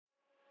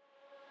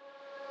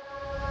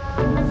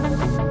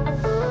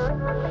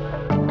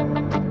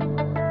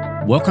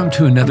Welcome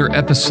to another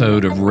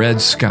episode of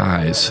Red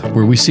Skies,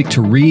 where we seek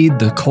to read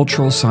the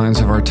cultural signs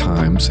of our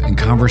times in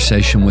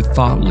conversation with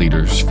thought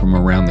leaders from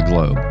around the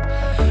globe.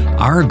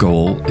 Our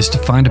goal is to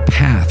find a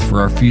path for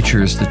our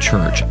future as the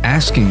church,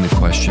 asking the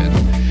question,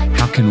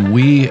 how can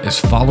we as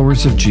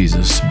followers of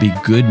Jesus be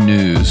good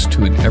news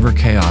to an ever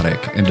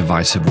chaotic and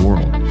divisive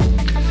world?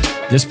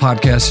 This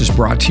podcast is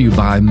brought to you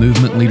by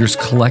Movement Leaders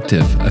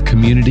Collective, a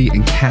community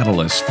and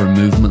catalyst for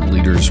movement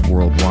leaders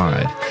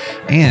worldwide,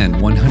 and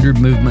 100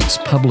 Movements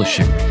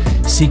Publishing,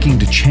 seeking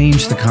to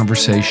change the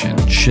conversation,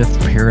 shift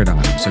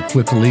paradigms,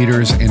 equip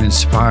leaders, and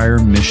inspire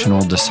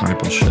missional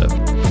discipleship.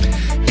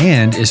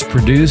 And is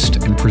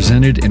produced and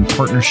presented in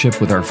partnership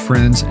with our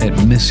friends at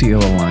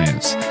Missio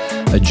Alliance,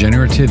 a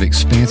generative,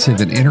 expansive,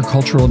 and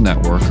intercultural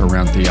network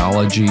around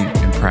theology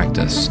and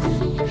practice.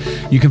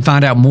 You can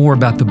find out more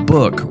about the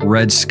book,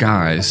 Red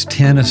Skies,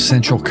 10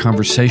 Essential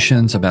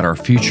Conversations About Our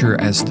Future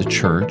as the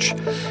Church,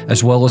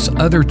 as well as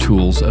other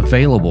tools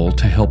available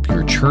to help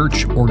your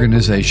church,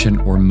 organization,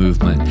 or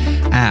movement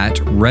at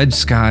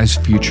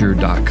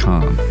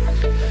redskiesfuture.com.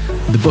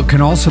 The book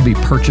can also be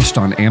purchased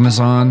on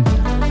Amazon,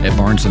 at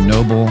Barnes &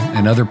 Noble,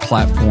 and other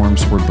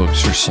platforms where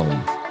books are sold.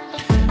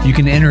 You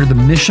can enter the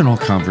missional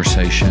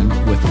conversation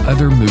with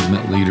other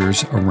movement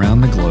leaders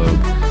around the globe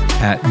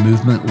at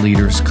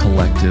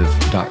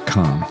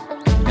movementleaderscollective.com.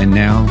 And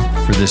now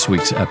for this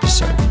week's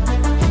episode.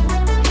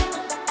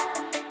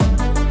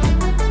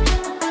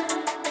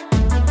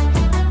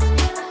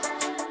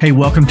 Hey,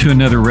 welcome to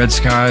another Red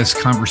Skies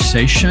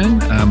conversation.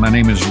 My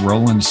name is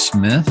Roland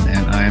Smith,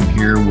 and I am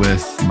here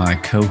with my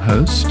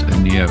co-host,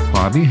 Ania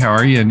Kwabi. How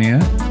are you,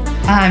 Ania?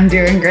 I'm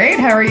doing great.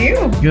 How are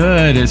you?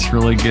 Good. It's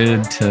really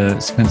good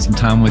to spend some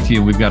time with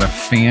you. We've got a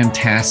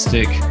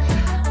fantastic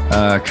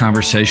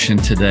conversation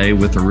today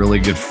with a really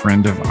good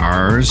friend of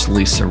ours,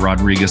 Lisa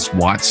Rodriguez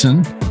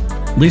Watson.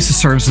 Lisa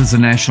serves as the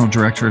National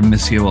Director of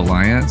Missio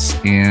Alliance,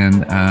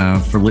 and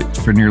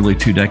for nearly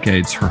 2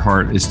 decades, her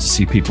heart is to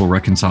see people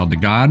reconciled to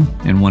God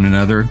and one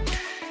another.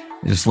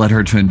 It has led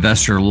her to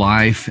invest her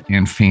life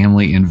and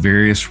family in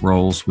various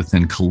roles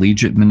within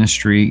collegiate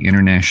ministry,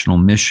 international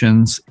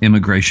missions,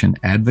 immigration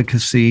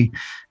advocacy,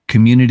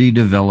 community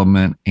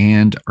development,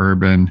 and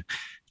urban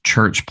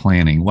church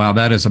planning. Wow,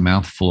 that is a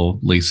mouthful,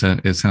 Lisa.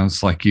 It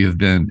sounds like you have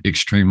been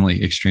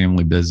extremely,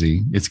 extremely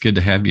busy. It's good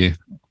to have you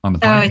on the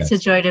podcast. Oh, it's a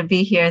joy to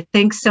be here.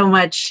 Thanks so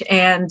much.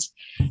 And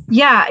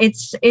yeah,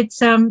 it's a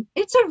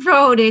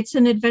road. It's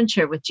an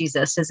adventure with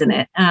Jesus, isn't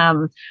it?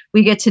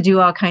 We get to do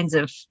all kinds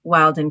of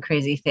wild and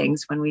crazy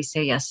things when we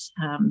say yes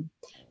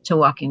to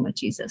walking with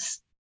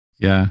Jesus.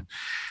 Yeah.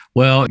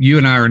 Well, you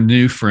and I are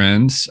new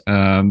friends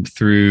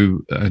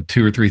through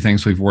 2 or 3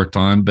 things we've worked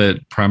on, but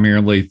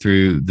primarily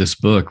through this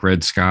book,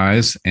 Red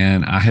Skies.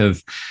 And I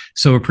have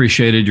so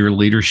appreciated your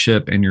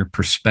leadership and your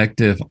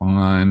perspective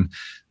on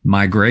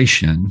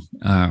migration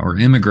or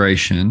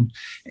immigration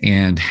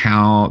and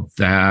how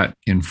that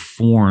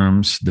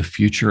informs the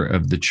future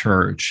of the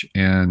church.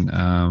 And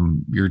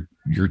your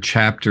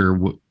chapter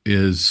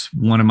is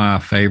one of my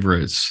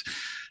favorites.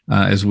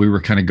 As we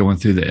were kind of going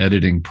through the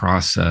editing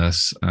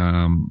process,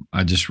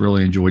 I just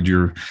really enjoyed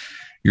your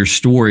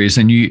stories.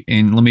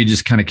 And let me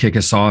just kind of kick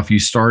us off. You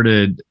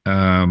started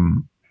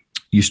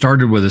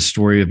with a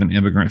story of an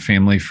immigrant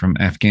family from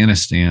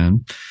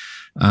Afghanistan,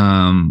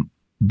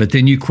 but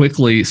then you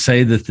quickly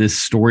say that this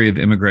story of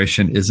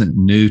immigration isn't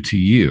new to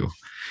you.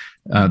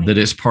 That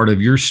is part of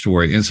your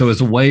story. And so as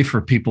a way for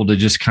people to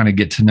just kind of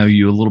get to know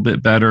you a little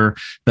bit better,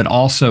 but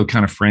also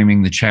kind of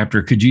framing the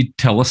chapter, could you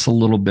tell us a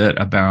little bit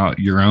about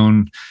your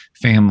own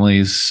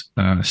family's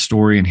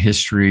story and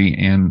history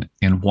and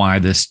why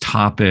this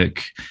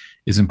topic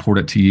is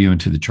important to you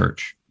and to the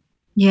church?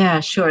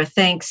 Yeah, sure.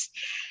 Thanks.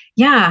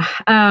 Yeah.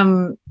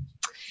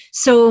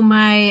 So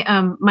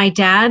my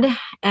dad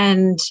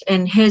and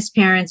his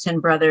parents and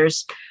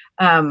brothers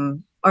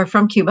are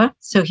from Cuba.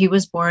 So he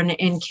was born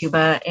in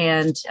Cuba,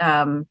 and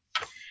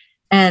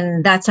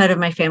that side of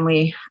my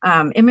family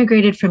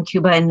immigrated from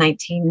Cuba in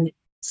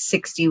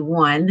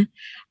 1961.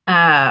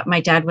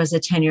 My dad was a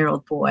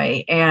 10-year-old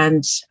boy,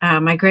 and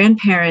my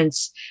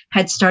grandparents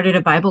had started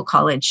a Bible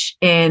college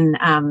in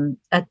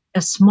a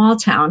small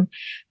town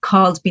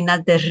called Pinar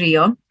del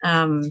Rio.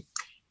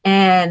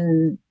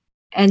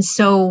 And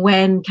so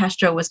when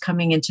Castro was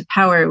coming into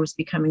power, it was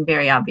becoming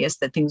very obvious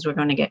that things were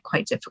going to get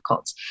quite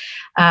difficult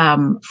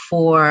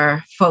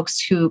for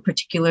folks who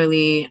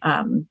particularly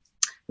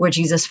were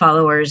Jesus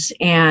followers.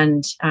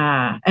 And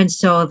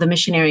so the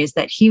missionaries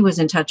that he was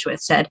in touch with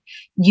said,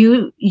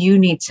 you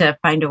need to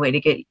find a way to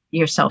get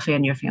yourself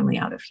and your family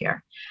out of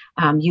here.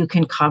 You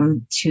can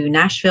come to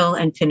Nashville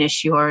and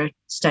finish your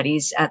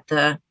studies at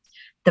the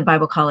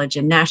Bible College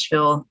in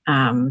Nashville.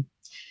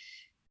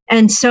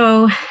 And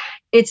so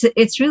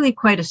it's really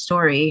quite a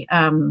story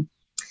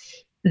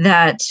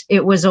that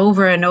it was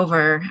over and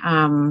over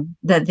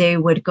that they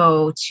would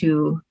go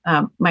to,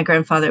 my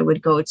grandfather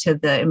would go to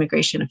the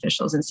immigration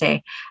officials and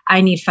say,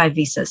 I need 5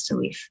 visas to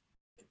leave.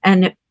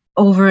 And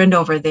over and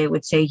over, they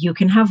would say, you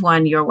can have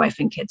one, your wife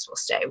and kids will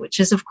stay, which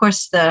is, of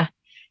course, the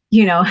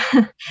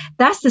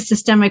that's the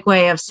systemic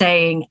way of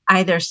saying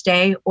either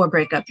stay or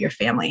break up your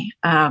family.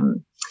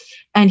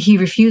 And he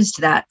refused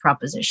that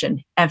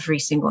proposition every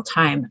single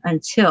time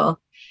until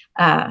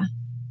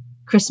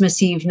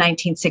Christmas Eve,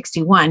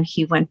 1961.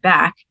 He went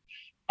back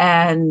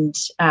and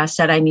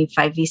said, I need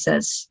 5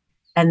 visas.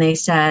 And they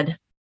said,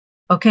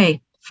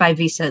 okay, 5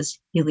 visas,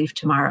 you leave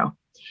tomorrow.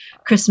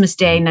 Christmas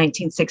Day,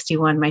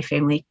 1961, my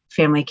family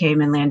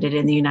came and landed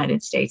in the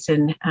United States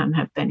and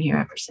have been here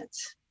ever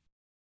since.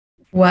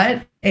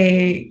 What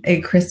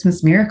a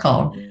Christmas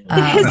miracle.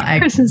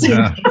 Christmas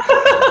miracle.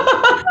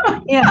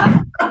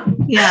 Yeah.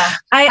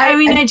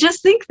 I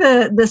just think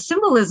the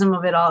symbolism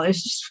of it all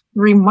is just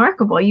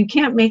remarkable. You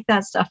can't make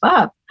that stuff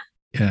up.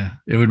 Yeah,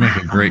 it would make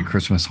a great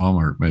Christmas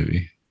Hallmark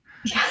movie.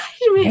 Yeah,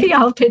 maybe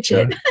I'll pitch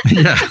it.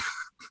 Yeah.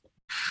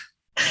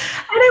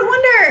 And I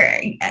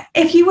wonder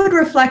if you would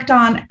reflect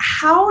on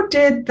how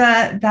did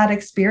that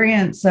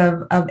experience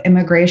of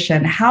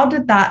immigration, how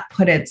did that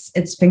put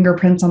its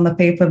fingerprints on the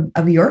faith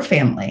of your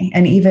family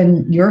and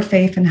even your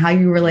faith and how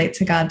you relate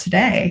to God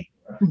today?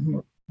 Mm-hmm.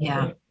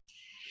 Yeah.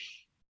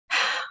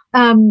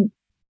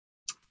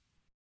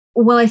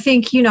 Well, I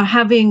think,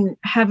 having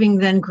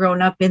then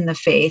grown up in the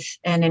faith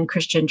and in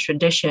Christian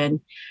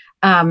tradition,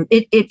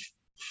 it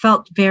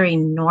felt very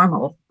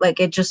normal. Like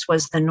it just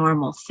was the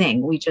normal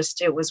thing.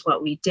 It was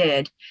what we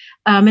did.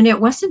 And it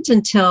wasn't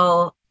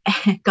until,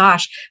 God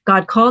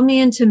called me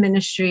into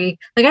ministry.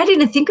 Like I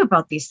didn't think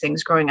about these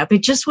things growing up.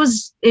 It just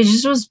was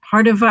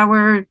part of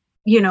our,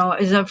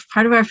 is a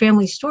part of our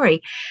family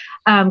story.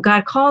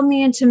 God called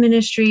me into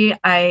ministry.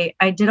 I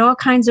did all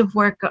kinds of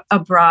work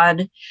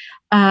abroad,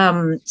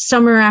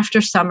 summer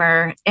after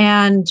summer,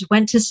 and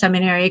went to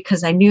seminary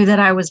because I knew that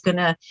I was going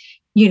to,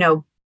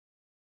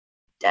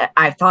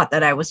 I thought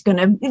that I was going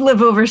to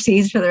live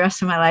overseas for the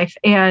rest of my life.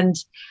 And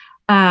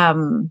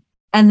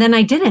then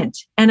I didn't.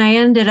 And I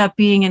ended up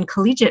being in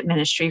collegiate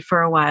ministry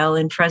for a while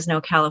in Fresno,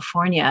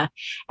 California,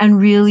 and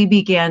really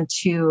began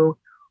to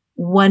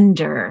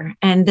wonder.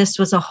 And this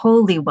was a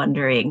holy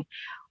wondering.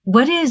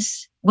 What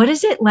is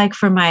it like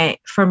for my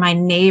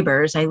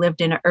neighbors? I lived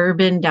in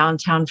urban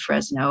downtown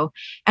Fresno,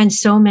 and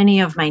so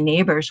many of my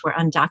neighbors were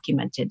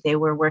undocumented. They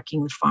were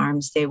working the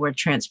farms, they were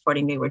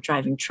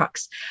driving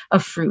trucks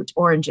of fruit,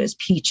 oranges,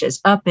 peaches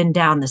up and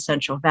down the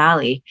Central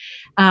Valley.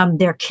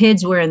 Their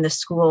kids were in the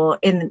school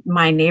in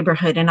my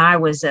neighborhood, and I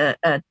was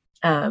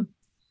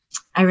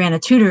I ran a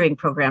tutoring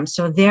program,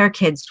 so their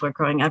kids were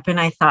growing up, and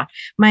I thought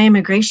my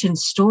immigration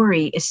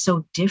story is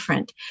so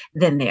different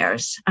than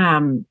theirs.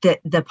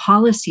 The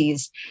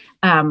policies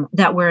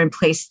that were in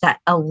place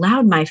that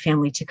allowed my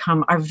family to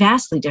come are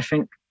vastly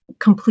different,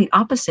 complete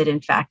opposite,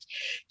 in fact,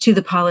 to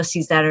the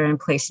policies that are in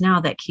place now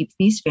that keep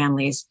these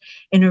families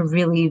in a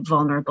really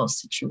vulnerable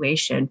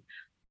situation.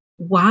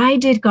 Why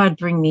did God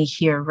bring me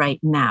here right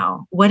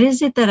now? What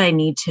is it that I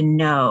need to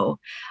know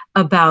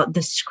about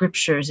the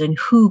scriptures and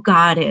who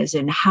God is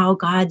and how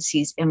God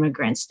sees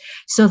immigrants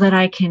so that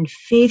I can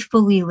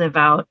faithfully live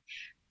out,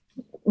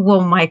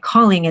 my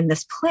calling in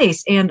this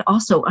place and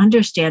also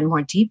understand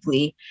more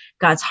deeply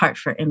God's heart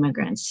for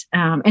immigrants?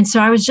 And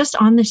so I was just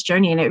on this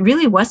journey, and it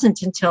really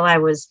wasn't until I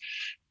was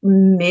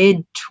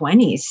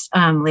mid-20s,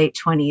 late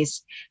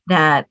 20s,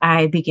 that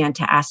I began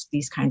to ask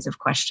these kinds of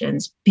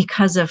questions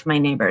because of my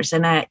neighbors.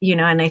 And I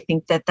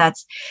think that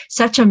that's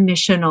such a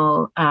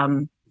missional,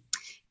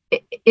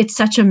 it's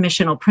such a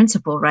missional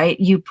principle, right?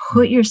 You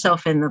put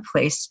yourself in the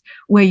place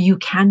where you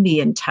can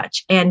be in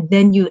touch, and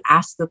then you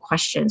ask the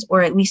questions,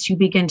 or at least you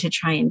begin to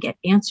try and get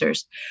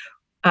answers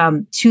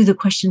to the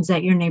questions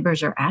that your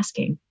neighbors are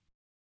asking.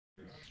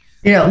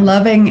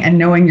 Loving and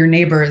knowing your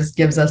neighbors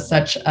gives us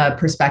such a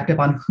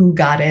perspective on who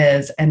God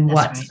is and That's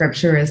what right.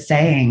 Scripture is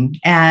saying.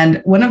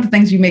 And one of the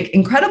things you make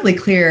incredibly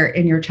clear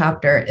in your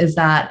chapter is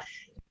that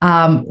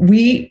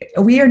we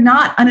are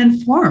not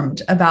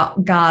uninformed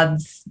about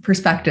God's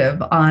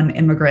perspective on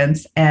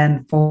immigrants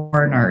and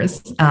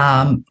foreigners,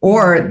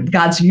 or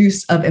God's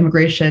use of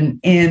immigration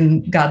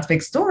in God's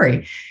big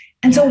story.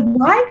 And so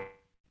why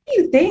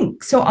do you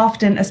think so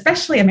often,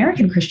 especially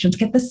American Christians,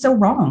 get this so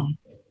wrong?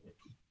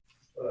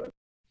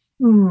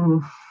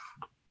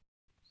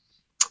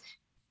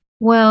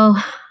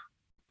 Well,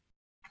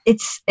 it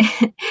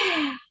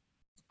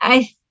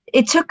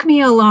took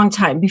me a long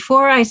time.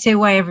 Before I say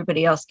why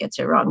everybody else gets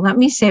it wrong, let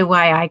me say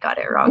why I got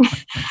it wrong.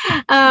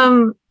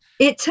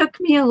 It took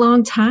me a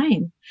long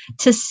time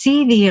to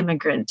see the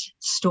immigrant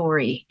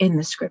story in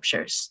the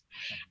scriptures.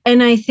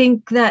 And I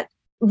think that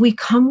we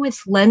come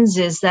with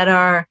lenses that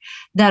are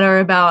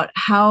about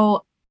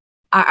how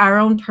our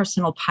own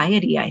personal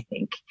piety, I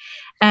think.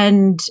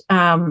 And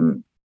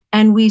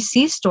we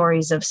see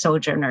stories of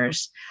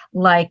sojourners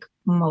like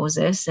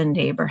Moses and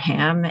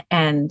Abraham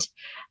and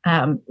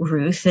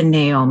Ruth and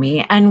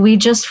Naomi, and we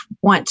just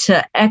want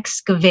to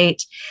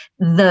excavate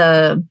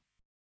the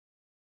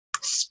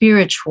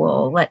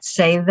spiritual, let's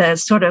say, the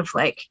sort of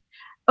like,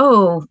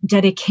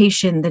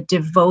 dedication, the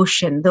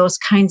devotion, those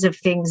kinds of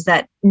things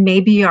that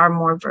maybe are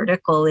more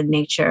vertical in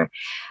nature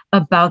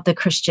about the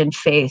Christian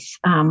faith.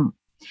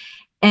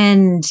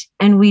 and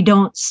we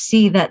don't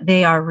see that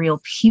they are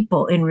real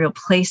people in real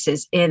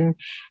places, in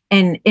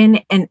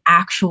an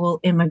actual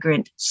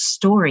immigrant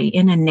story,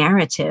 in a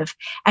narrative,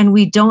 and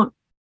we don't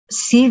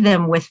see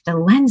them with the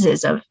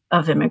lenses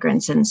of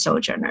immigrants and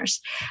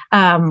sojourners.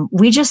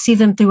 We just see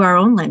them through our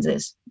own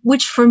lenses,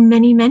 which for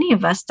many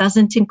of us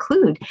doesn't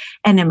include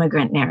an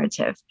immigrant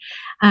narrative.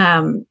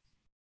 And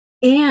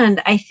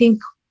I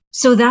think,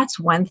 so that's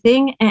one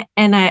thing.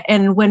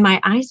 And when my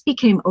eyes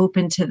became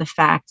open to the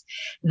fact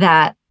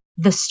that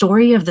the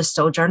story of the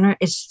sojourner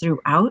is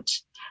throughout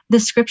the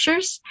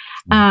scriptures,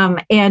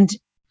 and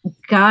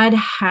God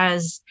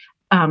has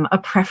a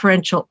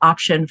preferential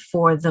option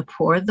for the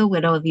poor, the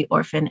widow, the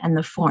orphan, and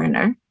the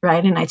foreigner,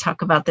 right? And I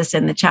talk about this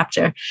in the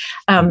chapter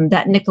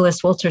that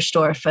Nicholas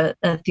Wolterstorff,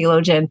 a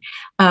theologian,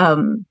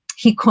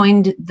 he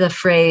coined the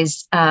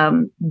phrase,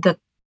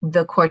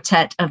 the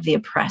quartet of the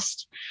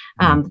oppressed,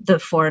 the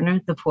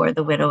foreigner, the poor,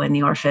 the widow, and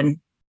the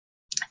orphan.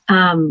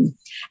 And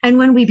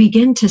when we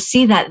begin to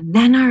see that,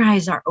 then our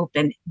eyes are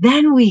open.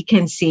 Then we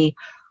can see,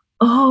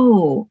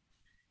 oh,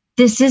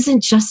 this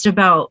isn't just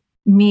about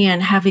me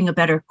and having a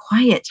better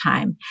quiet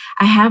time.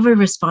 I have a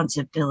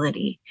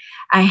responsibility.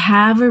 I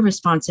have a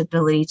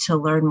responsibility to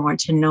learn more,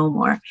 to know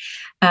more.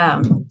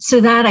 So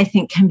that, I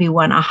think, can be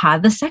one aha.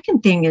 The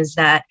second thing is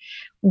that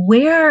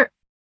where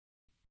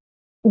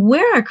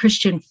our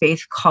Christian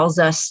faith calls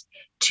us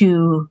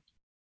to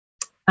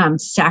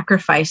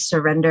sacrifice,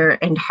 surrender,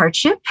 and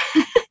hardship,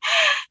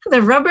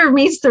 the rubber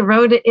meets the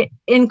road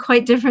in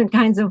quite different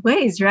kinds of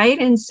ways, right?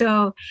 And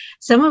so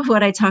some of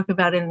what I talk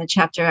about in the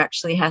chapter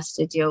actually has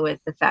to deal with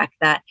the fact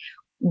that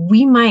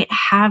we might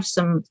have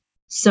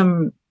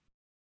some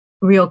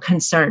real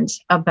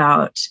concerns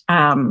about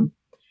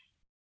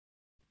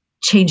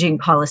changing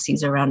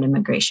policies around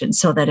immigration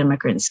so that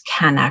immigrants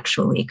can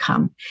actually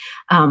come.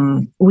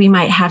 We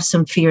might have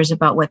some fears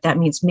about what that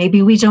means.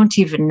 Maybe we don't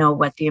even know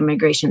what the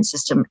immigration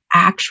system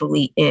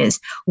actually is.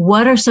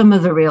 What are some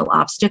of the real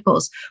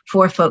obstacles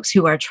for folks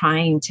who are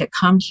trying to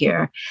come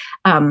here?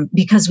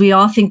 Because we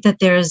all think that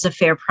there is a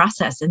fair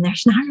process, and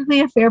there's not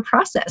really a fair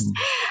process.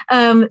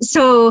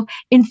 So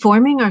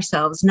informing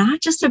ourselves,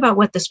 not just about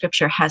what the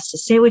scripture has to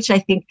say, which I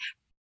think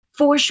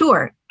for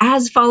sure,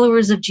 as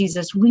followers of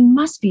Jesus, we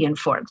must be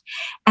informed.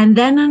 And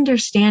then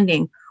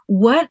understanding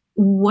what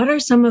are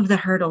some of the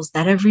hurdles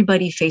that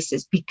everybody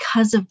faces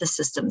because of the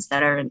systems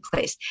that are in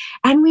place.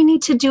 And we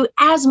need to do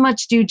as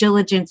much due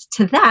diligence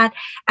to that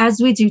as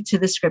we do to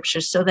the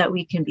scriptures so that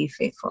we can be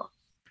faithful.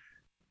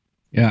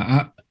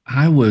 Yeah,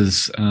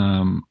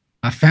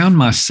 I found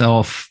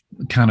myself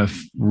kind of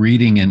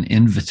reading an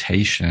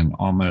invitation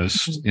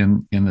almost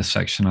in the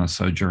section on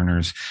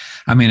sojourners.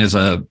 I mean, as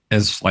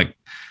like,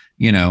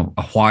 you know,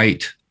 a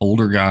white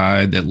older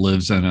guy that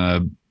lives in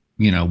a,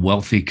 you know,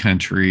 wealthy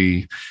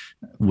country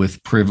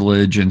with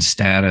privilege and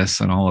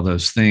status and all of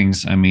those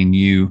things. I mean,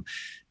 you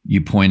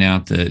point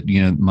out that,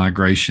 you know,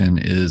 migration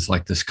is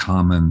like this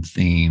common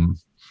theme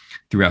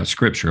throughout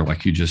scripture,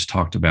 like you just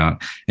talked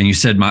about. And you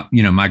said,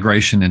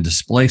 migration and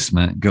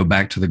displacement go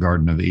back to the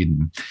Garden of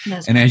Eden.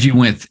 That's and as you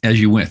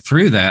went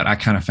through that, I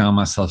kind of found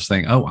myself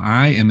saying, oh,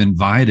 I am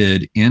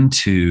invited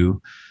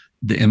into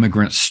the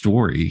immigrant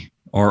story,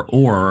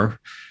 or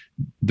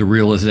the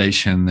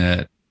realization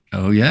that,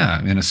 oh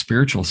yeah, in a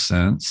spiritual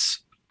sense,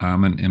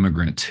 I'm an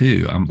immigrant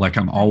too.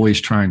 I'm always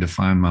trying to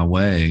find my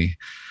way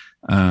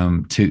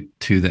to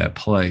that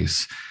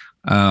place.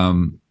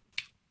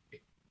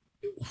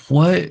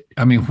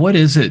 What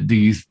is it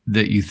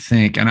that you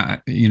think,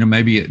 and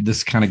maybe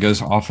this kind of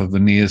goes off of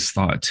Ania's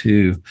thought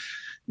too.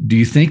 Do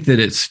you think that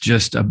it's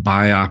just a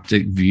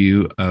bioptic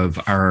view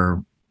of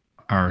our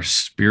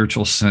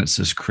spiritual sense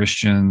as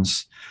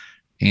Christians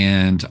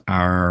and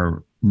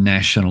our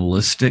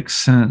nationalistic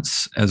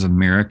sense as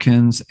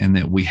Americans, and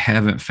that we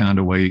haven't found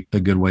a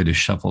good way to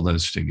shuffle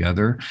those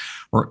together?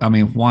 Or, I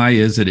mean, why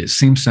is it? It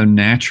seems so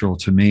natural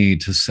to me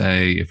to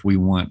say, if we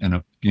want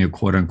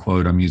quote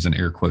unquote, I'm using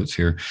air quotes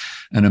here,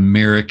 an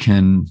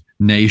American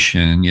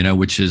nation,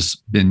 which has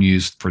been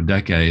used for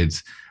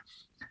decades,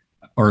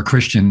 or a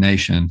Christian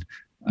nation,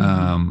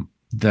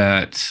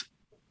 that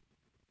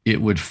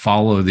it would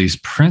follow these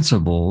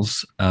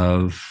principles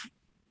of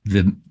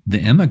the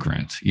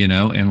immigrant,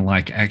 and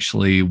like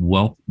actually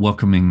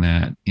welcoming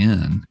that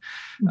in.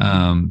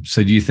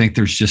 So do you think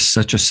there's just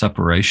such a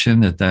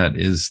separation that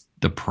is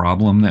the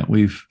problem that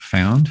we've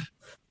found?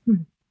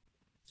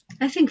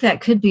 I think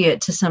that could be it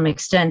to some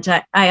extent.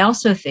 I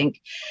also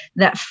think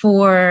that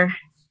for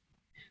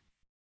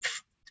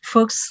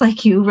folks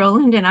like you,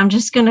 Roland, and I'm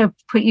just going to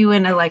put you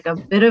in a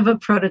bit of a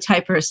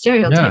prototype or a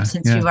stereotype,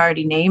 since you've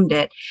already named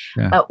it,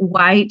 a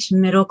white,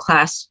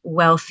 middle-class,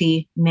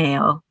 wealthy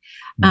male.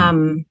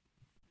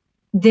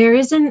 There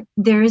is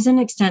an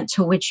extent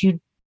to which you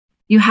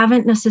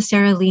haven't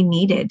necessarily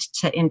needed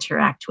to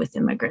interact with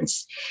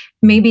immigrants,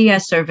 maybe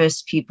as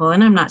service people,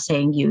 and I'm not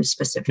saying you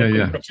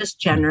specifically, but just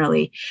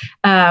generally,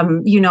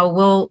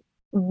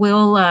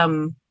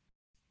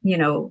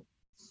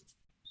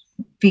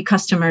 be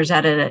customers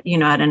at at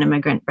an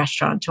immigrant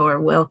restaurant, or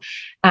we'll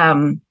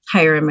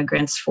hire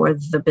immigrants for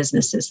the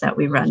businesses that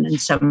we run in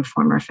some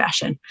form or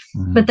fashion.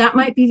 Mm-hmm. But that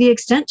might be the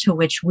extent to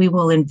which we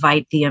will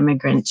invite the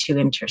immigrant to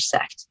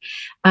intersect.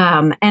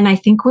 And I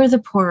think we're the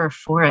poorer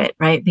for it,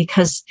 right?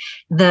 Because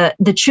the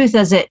truth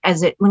as it,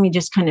 let me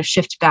just kind of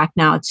shift back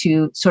now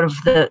to sort of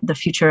the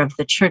future of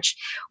the church.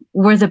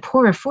 We're the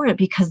poorer for it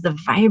because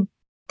the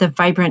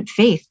vibrant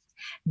faith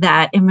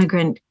that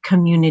immigrant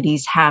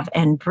communities have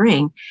and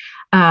bring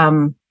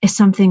is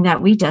something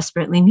that we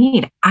desperately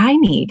need. I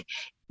need,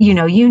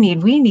 you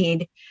need, we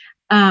need.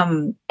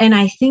 And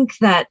I think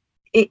that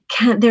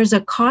there's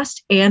a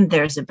cost and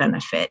there's a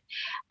benefit.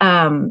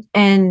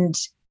 And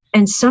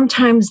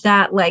sometimes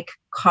that like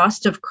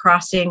cost of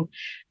crossing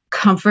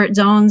comfort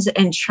zones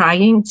and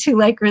trying to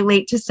like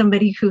relate to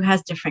somebody who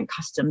has different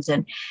customs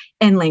and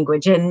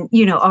language and,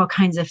 all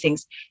kinds of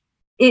things.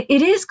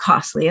 It is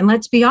costly. And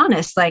let's be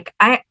honest, like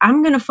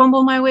I'm going to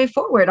fumble my way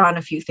forward on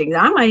a few things.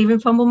 I might even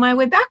fumble my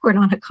way backward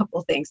on a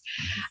couple things.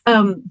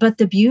 But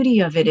the beauty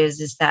of it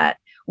is that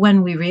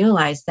when we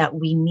realize that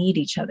we need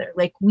each other,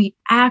 like we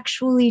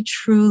actually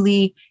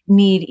truly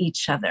need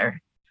each other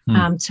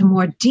to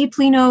more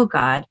deeply know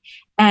God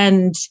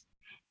and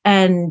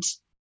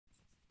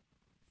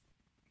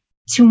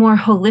to more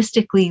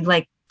holistically,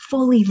 like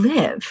fully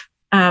live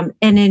and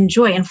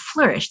enjoy and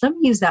flourish. Let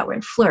me use that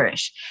word,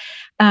 flourish.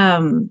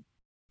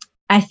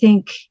 I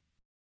think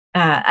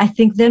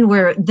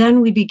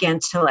then we begin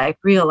to like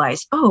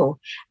realize,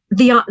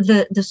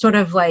 the sort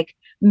of like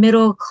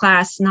middle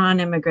class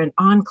non-immigrant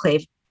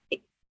enclave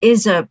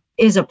is a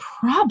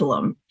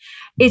problem.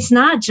 It's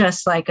not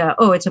just like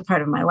it's a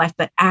part of my life,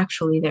 but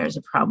actually there's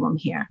a problem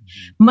here.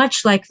 Mm-hmm.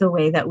 Much like the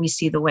way that we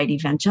see the white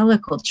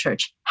evangelical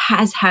church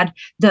has had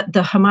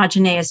the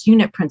homogeneous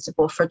unit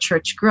principle for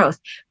church growth,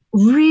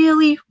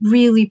 really,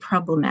 really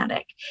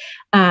problematic.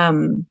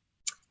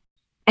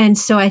 And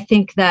so I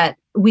think that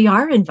we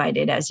are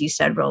invited, as you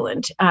said,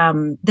 Roland,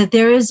 that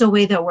there is a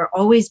way that we're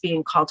always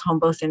being called home,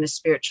 both in a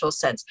spiritual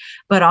sense,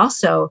 but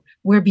also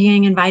we're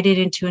being invited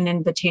into an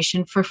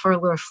invitation for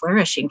further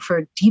flourishing,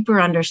 for deeper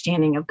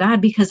understanding of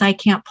God, because I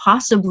can't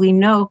possibly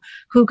know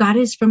who God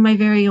is from my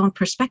very own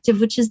perspective,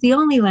 which is the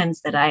only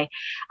lens that I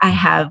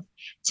have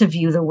to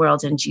view the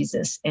world and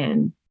Jesus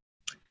in.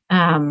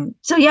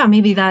 So yeah,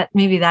 maybe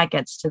that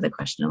gets to the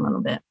question a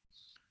little bit.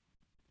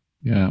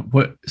 Yeah.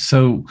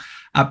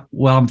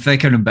 I'm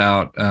thinking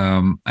about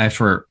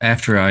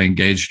after I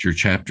engaged your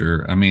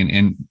chapter, I mean,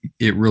 and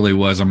it really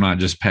was, I'm not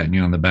just patting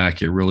you on the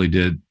back. It really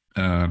did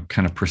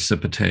kind of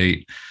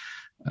precipitate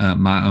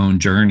my own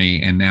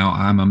journey. And now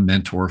I'm a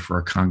mentor for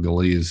a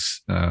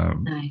Congolese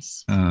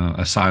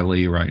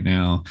asylee right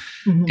now.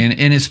 Mm-hmm.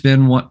 And it's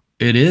been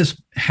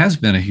has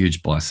been a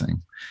huge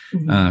blessing.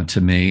 Mm-hmm.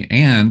 To me,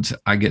 and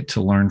I get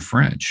to learn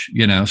French,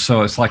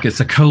 so it's like, it's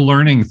a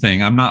co-learning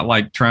thing. I'm not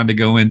like trying to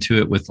go into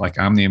it with like,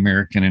 I'm the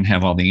American and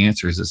have all the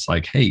answers. It's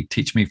like, hey,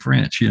 teach me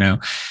French, Right.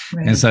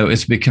 And so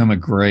it's become a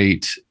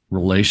great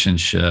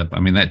relationship. I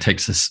mean, that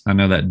takes us, I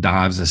know that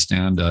dives us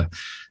down to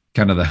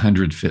kind of the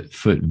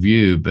 100-foot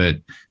view,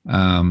 but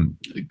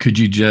could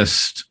you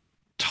just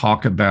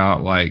talk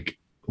about like,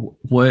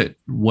 what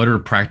are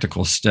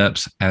practical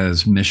steps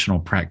as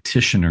missional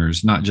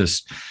practitioners, not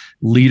just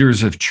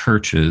leaders of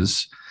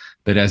churches,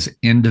 but as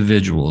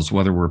individuals,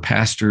 whether we're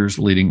pastors,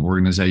 leading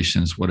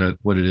organizations, what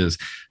it is,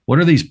 what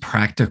are these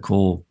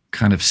practical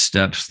kind of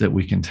steps that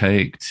we can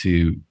take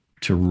to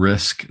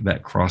risk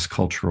that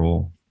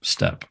cross-cultural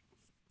step?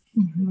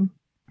 Mm-hmm.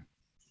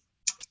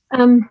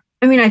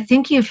 I mean, I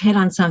think you've hit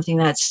on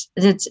something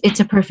it's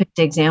a perfect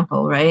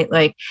example, right?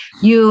 Like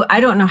I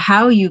don't know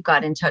how you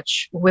got in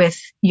touch with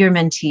your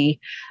mentee,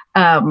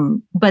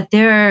 but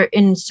they're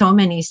in so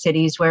many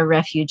cities where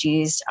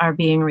refugees are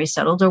being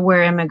resettled or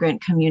where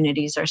immigrant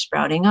communities are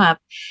sprouting up.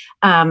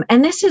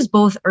 And this is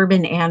both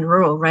urban and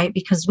rural, right?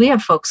 Because we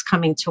have folks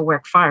coming to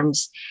work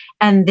farms,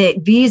 and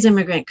these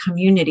immigrant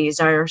communities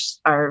are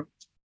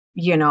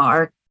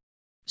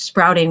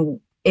sprouting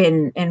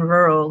in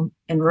rural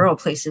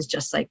places,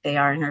 just like they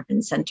are in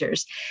urban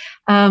centers.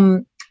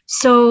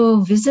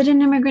 So visit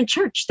an immigrant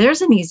church.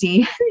 There's an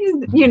easy,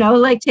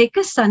 like take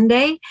a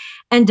Sunday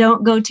and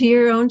don't go to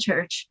your own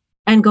church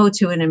and go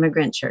to an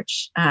immigrant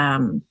church,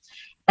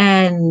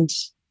 and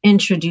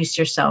introduce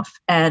yourself.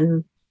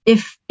 And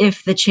if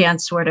the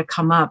chance were to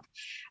come up,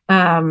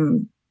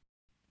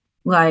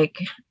 like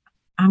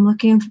I'm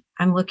looking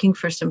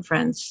for some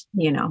friends,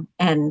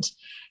 and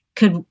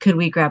could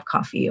we grab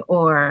coffee,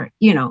 or,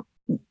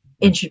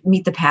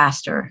 meet the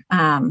pastor.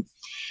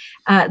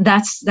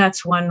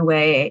 That's one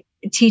way.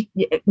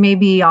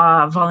 Maybe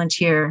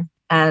volunteer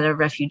at a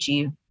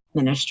refugee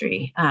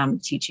ministry,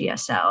 teach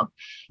ESL.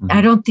 Mm-hmm.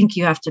 I don't think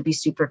you have to be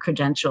super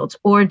credentialed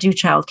or do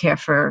childcare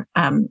for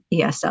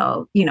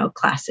ESL,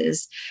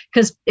 classes,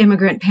 because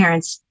immigrant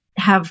parents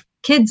have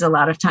kids a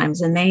lot of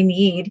times and they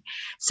need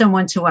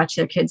someone to watch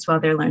their kids while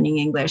they're learning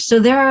English. So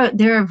there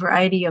are a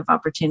variety of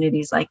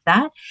opportunities like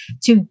that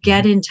to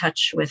get in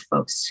touch with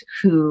folks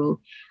who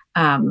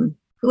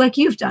like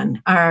you've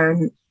done, are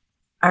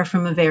are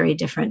from a very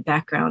different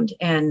background.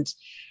 And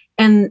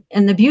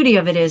the beauty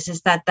of it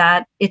is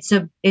that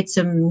it's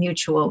a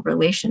mutual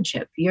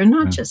relationship. You're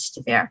not just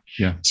there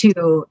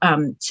to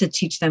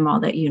teach them all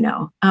that you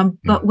know,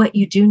 but what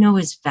you do know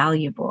is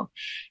valuable.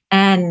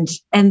 And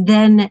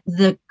then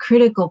the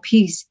critical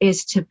piece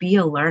is to be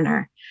a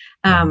learner,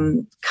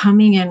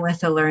 coming in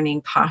with a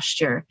learning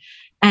posture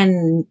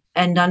and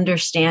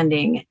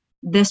understanding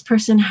this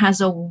person has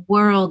a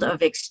world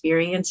of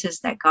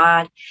experiences that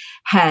God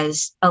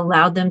has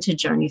allowed them to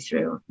journey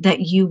through that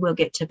you will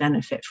get to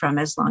benefit from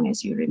as long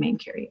as you remain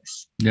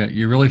curious. Yeah,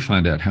 you really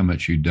find out how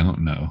much you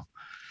don't know.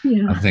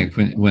 Yeah. I think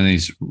when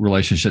these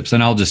relationships,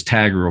 and I'll just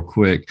tag real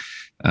quick,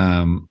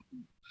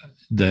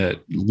 the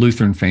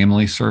Lutheran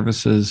Family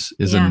Services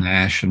is a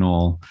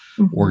national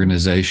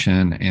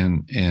organization,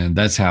 and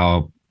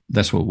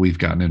that's what we've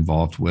gotten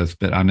involved with.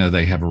 But I know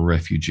they have a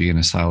refugee and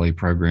asylee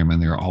program,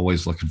 and they're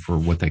always looking for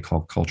what they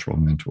call cultural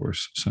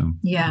mentors. So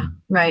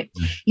right.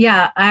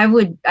 Yeah,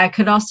 I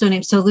could also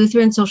name, so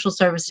Lutheran Social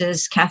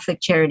Services, Catholic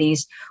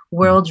Charities,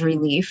 World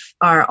Relief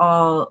are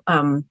all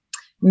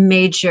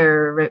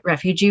major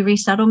refugee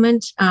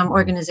resettlement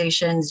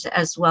organizations,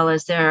 as well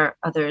as there are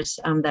others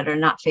that are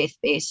not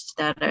faith-based,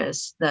 that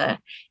is the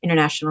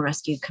International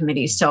Rescue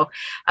Committee. So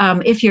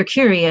if you're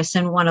curious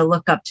and want to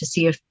look up to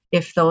see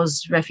if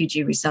those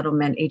refugee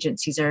resettlement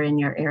agencies are in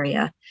your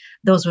area,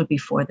 those would be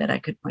 4 that I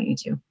could point you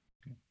to.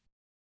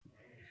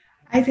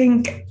 I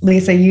think,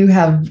 Lisa, you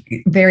have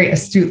very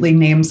astutely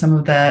named some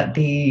of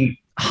the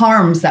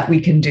harms that we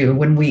can do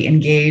when we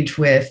engage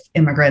with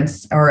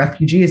immigrants or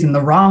refugees in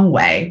the wrong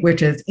way,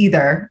 which is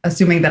either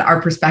assuming that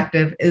our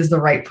perspective is the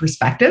right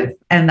perspective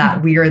and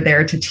that we are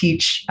there to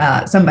teach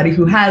somebody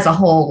who has a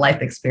whole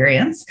life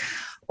experience,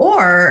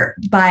 or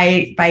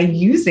by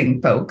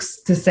using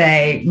folks to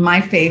say, my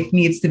faith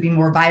needs to be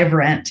more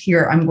vibrant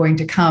here. I'm going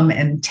to come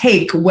and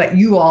take what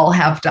you all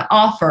have to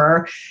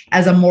offer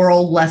as a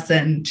moral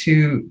lesson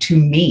to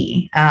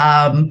me.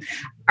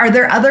 Are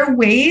there other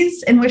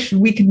ways in which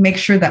we can make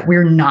sure that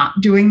we're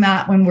not doing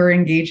that when we're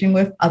engaging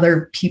with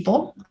other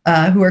people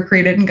who are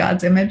created in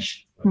God's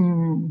image?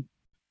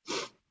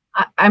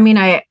 I mean,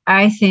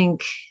 I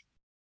think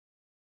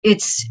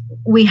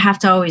we have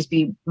to always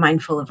be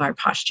mindful of our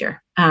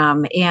posture.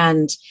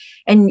 And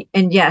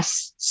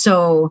yes,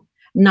 so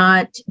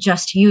not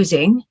just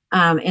using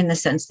in the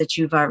sense that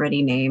you've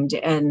already named,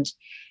 and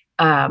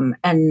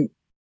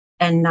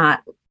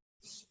not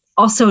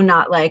also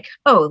not like,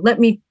 oh, let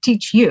me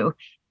teach you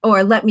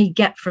or let me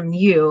get from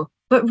you,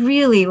 but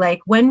really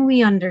like when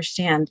we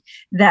understand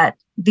that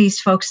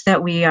these folks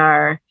that we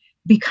are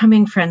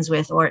becoming friends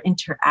with or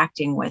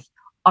interacting with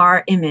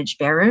are image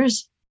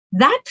bearers,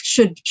 that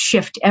should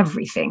shift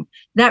everything.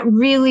 That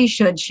really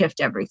should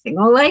shift everything.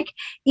 Or like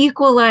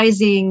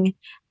equalizing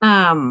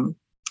the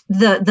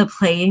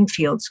playing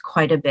fields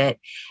quite a bit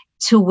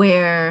to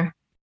where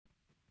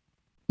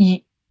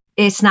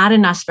it's not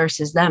an us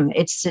versus them.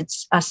 It's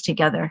us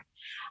together.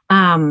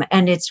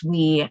 And it's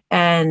we,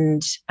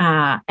 and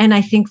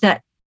I think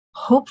that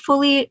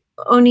hopefully,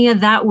 Onia,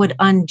 that would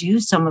undo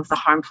some of the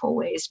harmful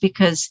ways,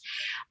 because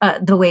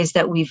the ways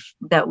that we've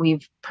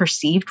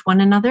perceived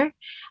one another,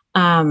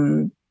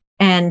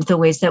 and the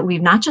ways that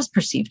we've not just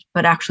perceived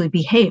but actually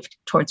behaved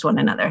towards one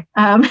another.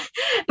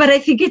 But I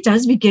think it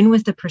does begin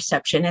with the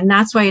perception, and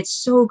that's why it's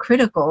so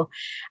critical.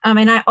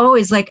 And I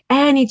always, like,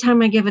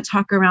 anytime I give a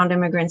talk around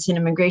immigrants and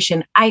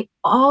immigration, I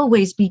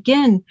always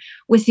begin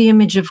with the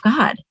image of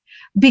God.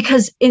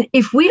 Because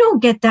if we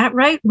don't get that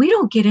right, we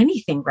don't get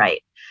anything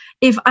right.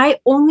 If I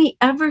only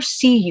ever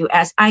see you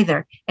as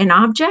either an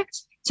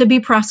object to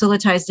be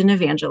proselytized and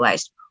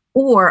evangelized,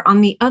 or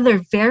on the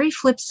other very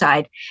flip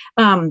side,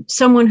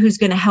 someone who's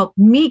going to help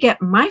me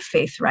get my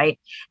faith right,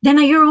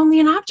 then you're only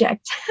an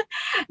object.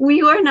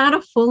 We are not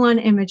a full-on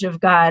image of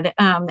God.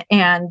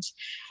 And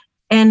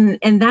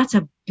that's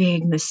a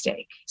big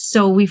mistake.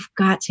 So we've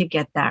got to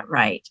get that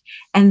right.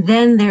 And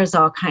then there's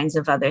all kinds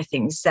of other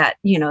things that,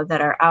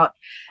 that are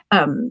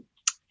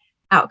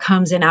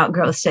outcomes and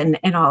outgrowths and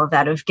all of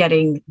that, of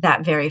getting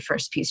that very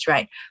first piece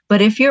right.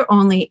 But if you're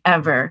only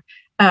ever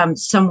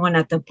someone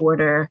at the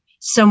border,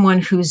 someone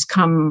who's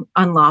come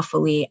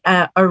unlawfully,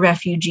 a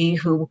refugee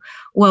who,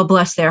 well,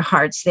 bless their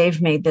hearts,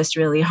 they've made this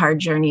really hard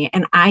journey,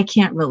 and I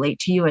can't relate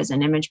to you as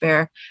an image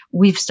bearer,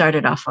 we've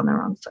started off on the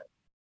wrong foot.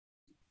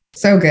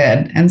 So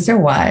good and so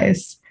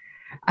wise.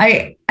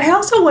 I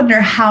also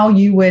wonder how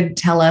you would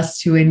tell us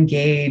to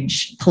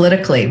engage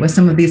politically with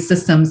some of these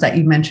systems that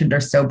you mentioned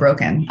are so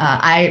broken.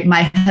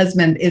 My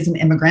husband is an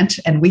immigrant,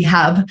 and we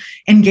have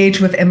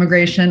engaged with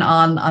immigration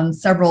on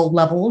several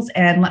levels.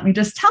 And let me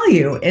just tell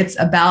you, it's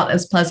about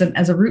as pleasant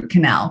as a root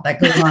canal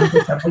that goes on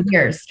for several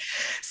years.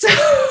 So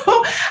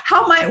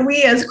how might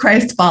we as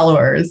Christ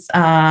followers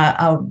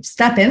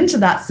step into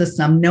that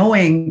system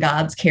knowing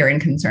God's care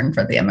and concern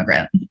for the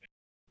immigrant?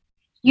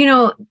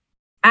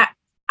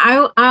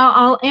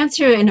 I'll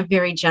answer in a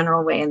very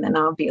general way, and then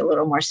I'll be a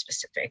little more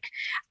specific.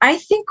 I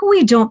think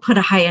we don't put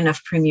a high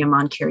enough premium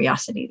on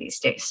curiosity these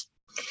days.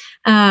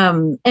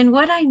 And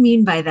what I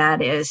mean by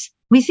that is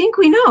we think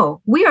we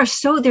know. There's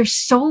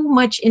so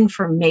much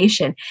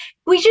information.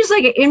 We just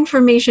like an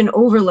information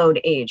overload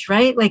age,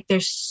 right? Like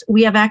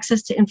we have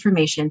access to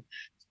information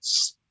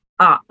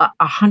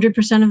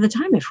 100% of the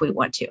time if we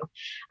want to,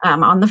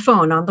 on the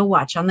phone, on the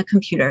watch, on the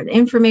computer,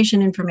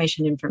 information.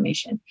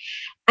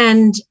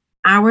 And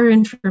our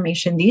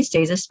information these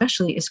days,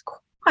 especially, is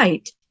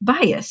quite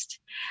biased.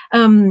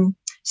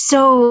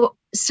 So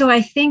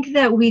I think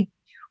that we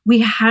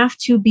have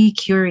to be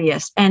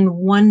curious and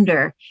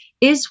wonder,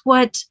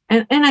 and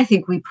I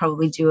think we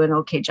probably do an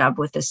okay job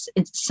with this,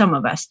 some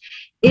of us,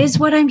 is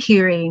what I'm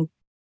hearing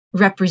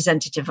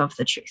representative of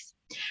the truth?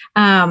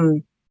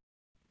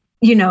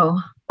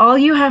 All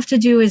you have to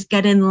do is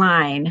get in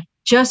line,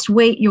 just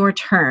wait your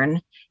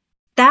turn.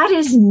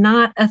 Doesn't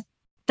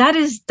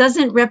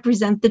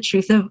represent the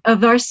truth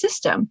of our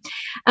system.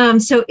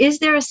 So is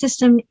there a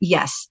system?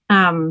 Yes.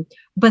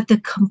 But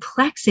the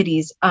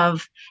complexities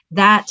of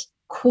that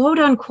quote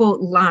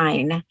unquote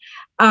line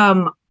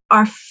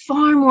are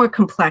far more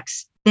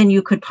complex than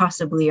you could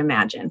possibly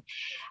imagine.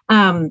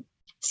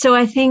 So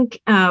I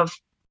think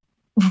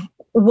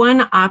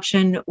one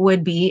option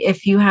would be,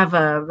 if you have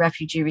a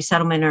refugee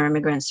resettlement or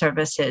immigrant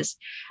services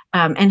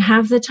and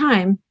have the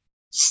time,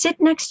 sit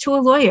next to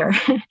a lawyer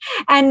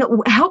and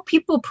help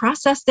people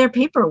process their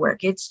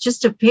paperwork. It's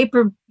just a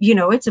paper,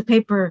 it's a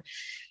paper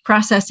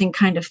processing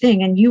kind of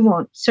thing. And you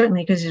won't,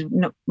 certainly, because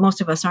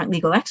most of us aren't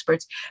legal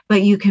experts,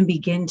 but you can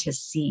begin to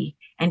see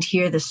and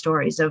hear the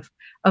stories of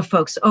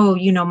folks. Oh,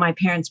 my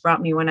parents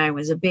brought me when I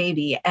was a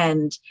baby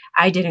and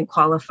I didn't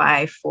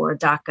qualify for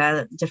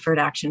DACA, Deferred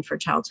Action for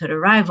Childhood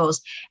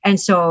Arrivals. And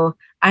so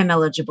I'm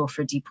eligible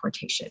for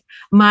deportation.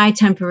 My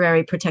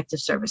temporary protective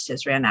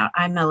services ran out.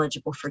 I'm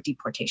eligible for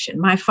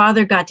deportation. My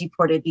father got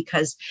deported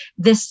because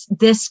this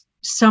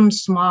some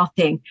small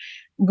thing.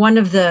 One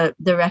of the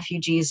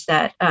refugees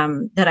that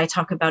I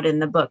talk about in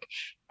the book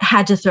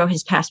had to throw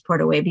his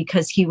passport away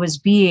because he was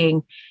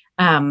being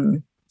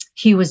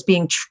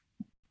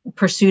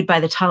pursued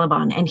by the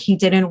Taliban, and he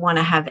didn't want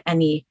to have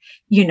any,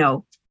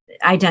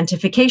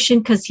 identification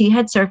because he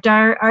had served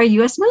our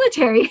U.S.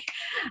 military.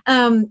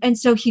 And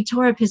so he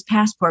tore up his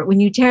passport. When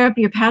you tear up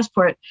your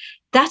passport,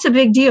 that's a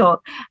big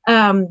deal.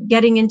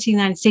 Getting into the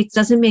United States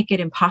doesn't make it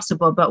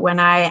impossible. But when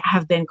I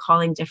have been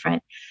calling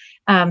different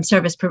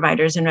service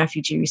providers and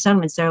refugee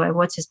resettlements, they're like,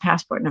 what's his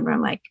passport number?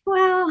 I'm like,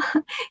 well,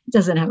 he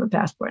doesn't have a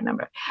passport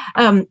number.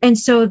 And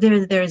so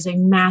there's a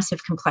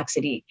massive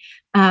complexity.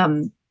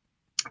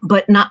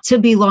 But not to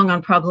be long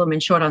on problem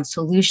and short on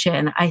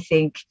solution, I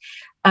think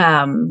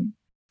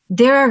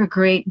there are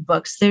great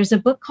books. There's a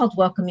book called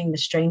Welcoming the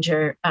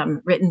Stranger,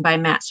 written by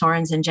Matt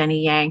Sorens and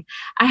Jenny Yang.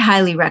 I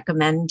highly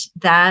recommend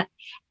that.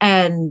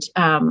 And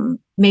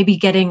maybe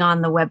getting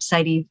on the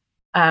website,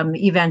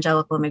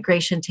 Evangelical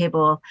Immigration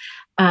Table,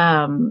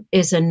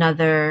 is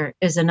another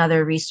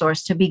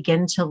resource to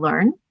begin to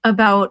learn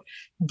about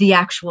the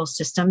actual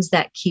systems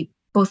that keep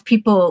both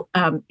people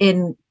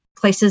in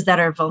places that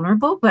are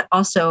vulnerable, but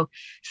also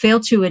fail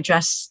to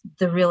address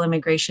the real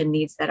immigration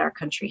needs that our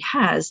country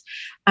has.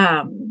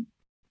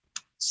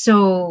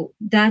 So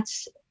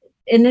that's,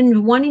 and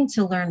then wanting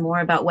to learn more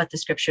about what the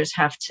scriptures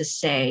have to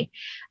say.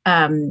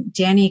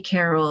 Danny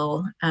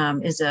Carroll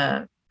is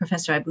a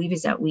professor, I believe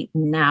he's at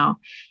Wheaton now,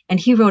 and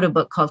he wrote a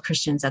book called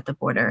Christians at the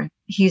Border.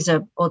 He's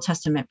an Old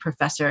Testament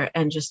professor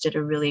and just did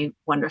a really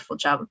wonderful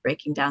job of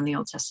breaking down the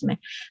Old Testament.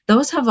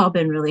 Those have all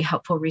been really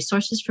helpful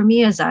resources for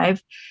me as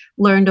I've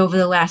learned over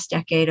the last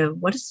decade of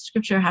what does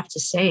scripture have to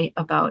say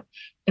about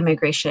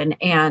immigration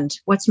and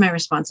what's my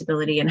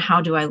responsibility and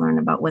how do I learn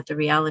about what the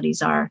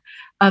realities are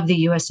of the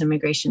U.S.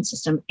 immigration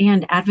system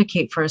and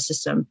advocate for a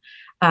system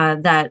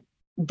that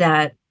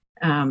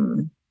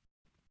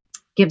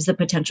gives the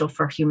potential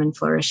for human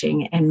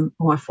flourishing in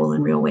more full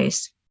and real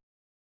ways.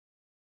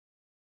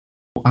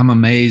 I'm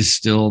amazed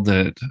still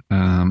that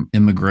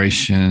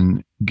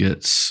immigration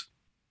gets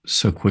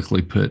so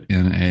quickly put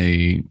in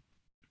a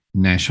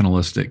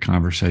nationalistic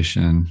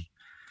conversation,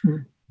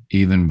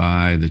 even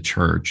by the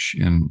church.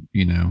 And,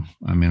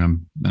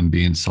 I'm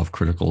being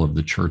self-critical of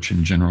the church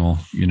in general,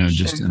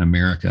 just in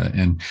America.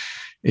 And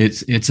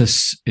it's a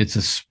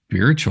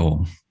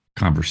spiritual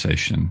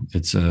conversation.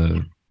 It's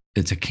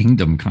a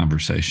kingdom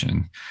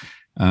conversation.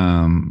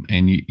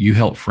 And you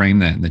helped frame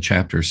that in the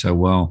chapter so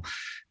well.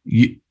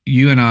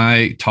 You and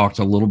I talked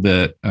a little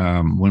bit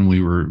when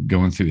we were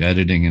going through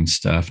editing and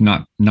stuff,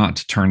 not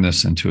to turn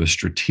this into a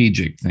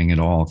strategic thing at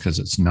all, because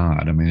it's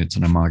not. I mean, it's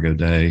an Imago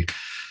Dei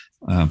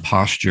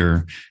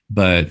posture,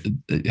 but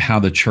how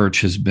the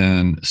church has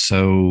been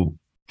so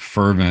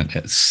fervent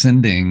at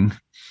sending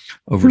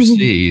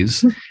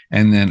overseas.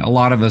 And then a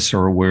lot of us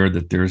are aware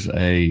that there's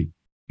a,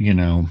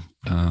 the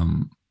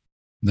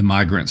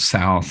migrant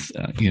South,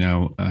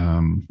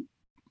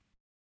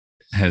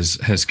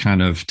 has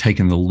kind of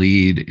taken the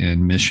lead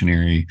in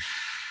missionary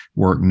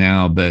work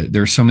now, but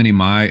there's so many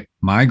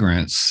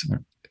migrants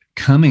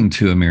coming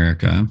to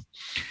America,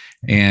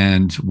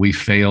 and we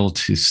fail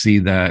to see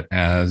that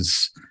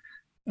as,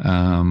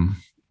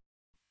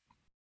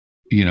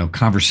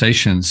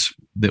 conversations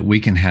that we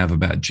can have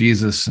about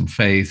Jesus and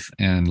faith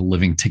and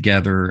living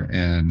together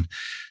and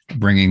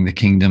bringing the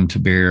kingdom to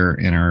bear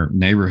in our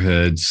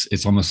neighborhoods,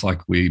 it's almost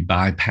like we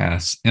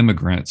bypass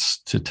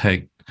immigrants to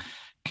take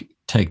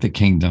the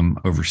kingdom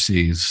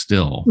overseas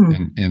still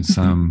in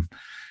some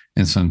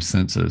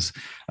senses.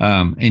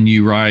 And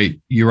you write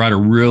a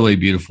really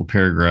beautiful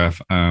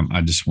paragraph.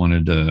 I just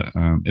wanted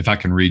to, if I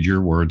can read your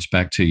words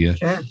back to you,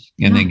 Sure.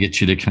 and then get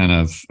you to kind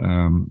of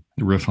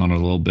riff on it a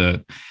little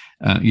bit.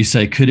 You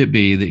say, could it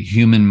be that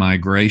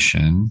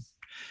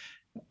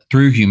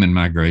through human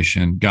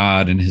migration,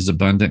 God in his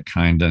abundant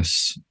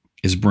kindness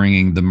is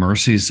bringing the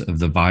mercies of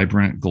the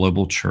vibrant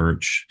global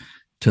church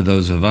to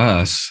those of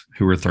us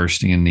who are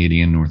thirsty and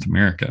needy in North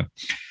America?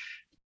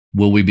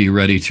 Will we be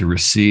ready to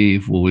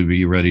receive? Will we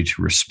be ready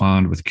to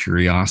respond with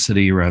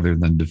curiosity rather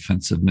than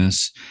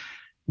defensiveness?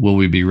 Will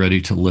we be ready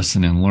to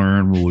listen and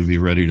learn? Will we be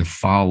ready to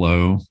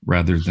follow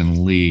rather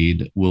than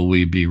lead? Will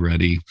we be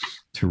ready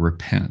to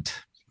repent?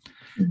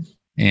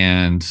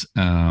 And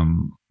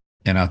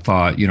I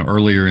thought,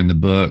 earlier in the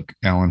book,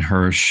 Alan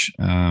Hirsch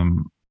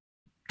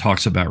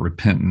talks about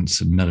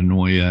repentance and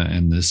metanoia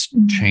and this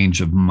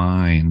change of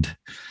mind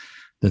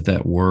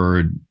that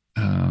word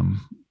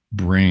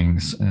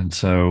brings. And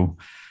so,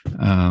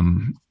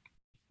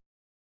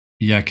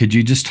 could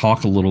you just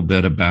talk a little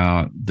bit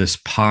about this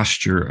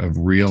posture of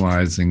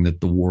realizing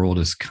that the world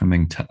is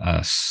coming to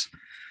us?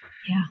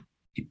 Yeah.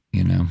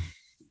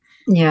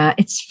 Yeah,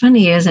 it's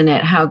funny, isn't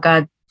it, how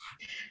God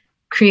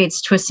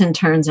creates twists and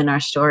turns in our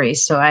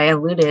stories. So I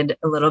alluded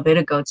a little bit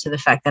ago to the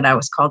fact that I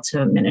was called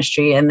to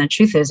ministry. And the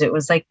truth is, it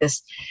was like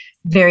this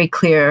very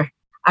clear,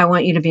 I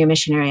want you to be a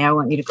missionary. I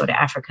want you to go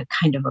to Africa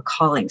kind of a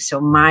calling.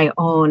 So my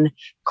own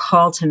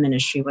call to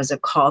ministry was a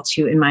call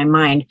to, in my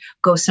mind,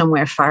 go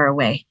somewhere far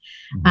away.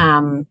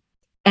 And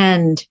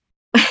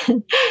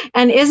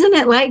isn't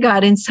it like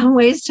God in some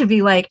ways to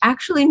be like,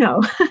 actually,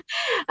 no,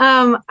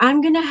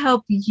 I'm going to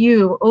help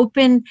you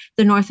open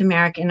the North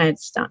American, and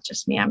it's not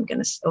just me, I'm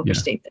going to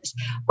overstate this,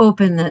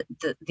 open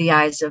the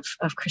eyes of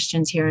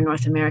Christians here in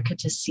North America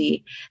to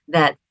see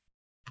that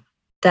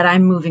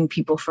I'm moving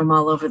people from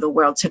all over the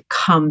world to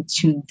come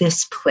to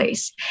this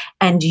place,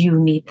 and you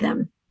need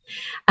them.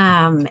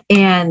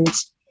 And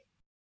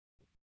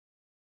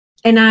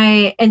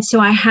so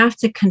I have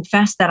to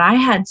confess that I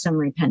had some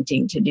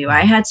repenting to do.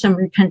 I had some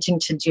repenting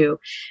to do,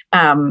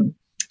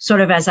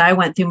 sort of as I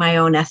went through my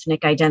own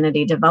ethnic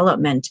identity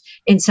development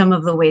in some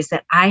of the ways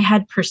that I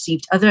had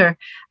perceived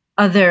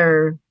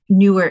other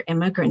newer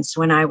immigrants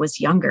when I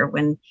was younger,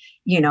 when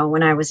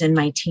I was in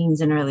my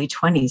teens and early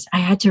 20s. I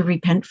had to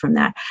repent from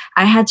that.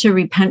 I had to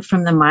repent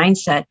from the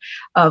mindset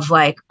of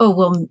like, oh,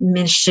 well,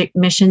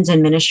 missions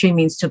and ministry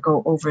means to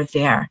go over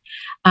there.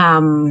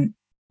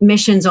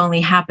 Missions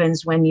only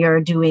happens when you're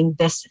doing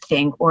this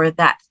thing or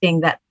that thing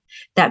that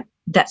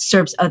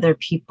serves other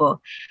people.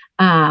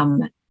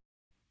 And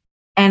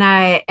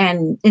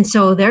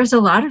so there's a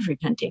lot of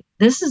repenting.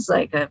 This is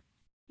like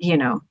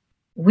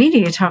we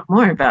need to talk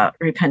more about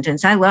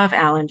repentance. I love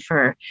Alan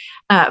for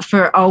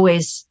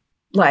always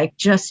like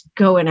just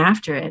going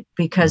after it,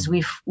 because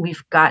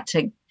we've got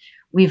to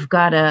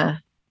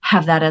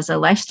have that as a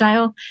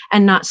lifestyle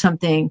and not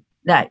something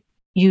that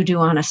you do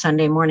on a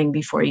Sunday morning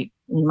before you,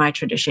 in my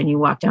tradition, you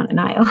walk down an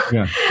aisle.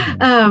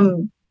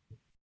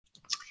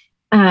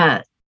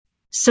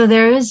 So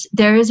there is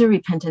a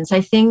repentance.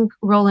 I think,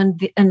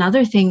 Roland,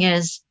 another thing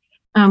is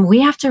we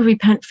have to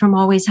repent from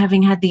always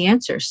having had the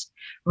answers,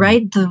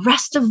 right?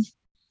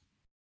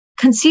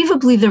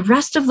 Conceivably, the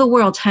rest of the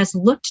world has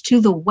looked to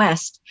the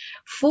West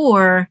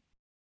for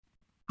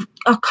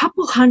a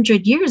couple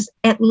hundred years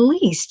at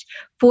least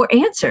for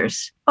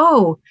answers.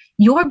 Oh,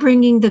 you're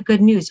bringing the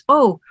good news.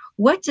 Oh,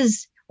 what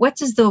does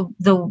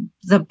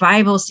the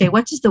Bible say?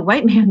 What does the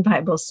white man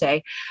Bible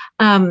say?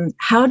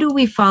 How do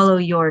we follow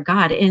your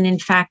God? And in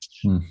fact,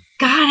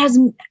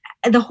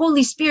 the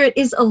Holy Spirit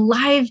is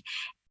alive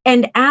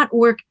and at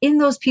work in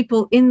those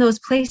people, in those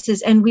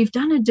places. And we've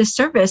done a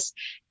disservice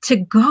to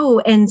go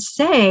and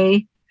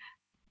say,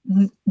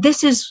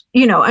 this is,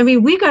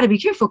 we got to be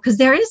careful, because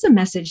there is a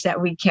message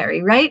that we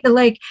carry, right?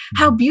 Like,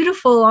 how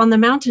beautiful on the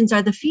mountains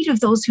are the feet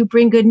of those who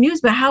bring good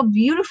news, but how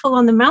beautiful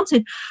on the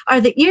mountain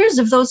are the ears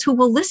of those who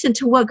will listen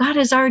to what God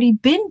has already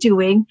been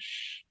doing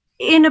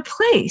in a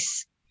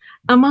place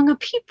among a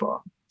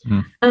people.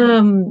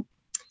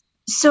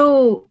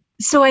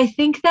 So I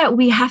think that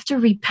we have to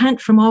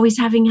repent from always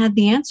having had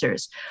the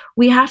answers.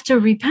 We have to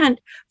repent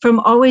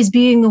from always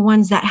being the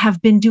ones that have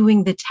been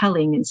doing the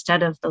telling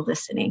instead of the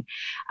listening,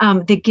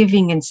 the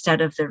giving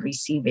instead of the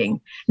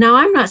receiving. Now,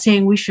 I'm not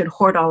saying we should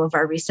hoard all of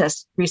our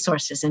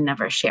resources and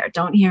never share.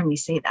 Don't hear me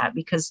say that,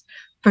 because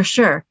for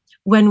sure,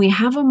 when we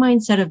have a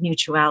mindset of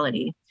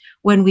mutuality,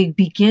 when we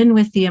begin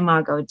with the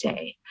Imago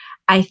Dei,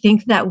 I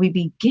think that we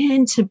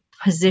begin to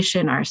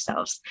position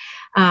ourselves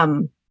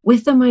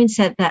with the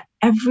mindset that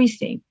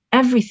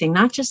everything,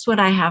 not just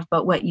what I have,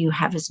 but what you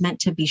have, is meant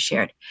to be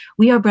shared.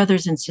 We are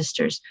brothers and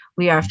sisters.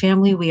 We are a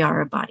family. We are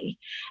a body.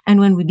 And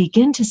when we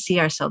begin to see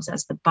ourselves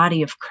as the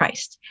body of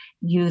Christ,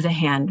 you the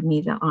hand,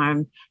 me the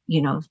arm,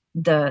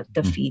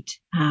 the feet,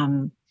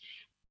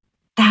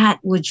 that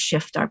would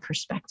shift our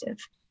perspective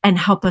and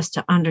help us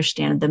to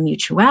understand the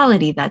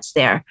mutuality that's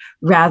there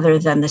rather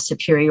than the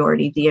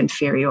superiority, the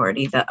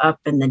inferiority, the up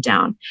and the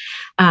down.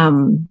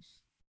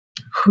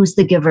 Who's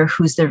the giver,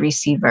 who's the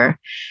receiver?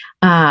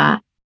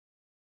 But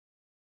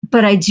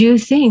I do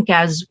think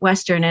as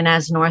Western and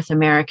as North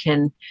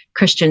American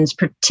Christians,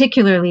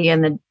 particularly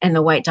in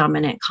the white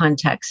dominant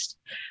context,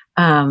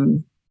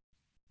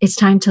 it's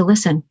time to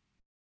listen.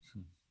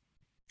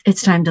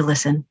 It's time to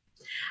listen.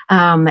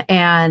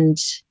 And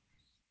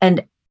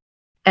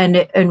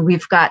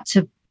we've got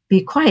to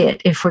be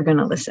quiet if we're going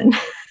to listen.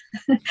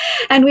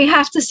 And we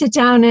have to sit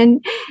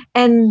down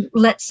and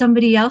let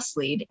somebody else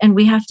lead. And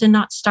we have to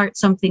not start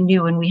something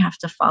new, and we have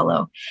to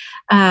follow,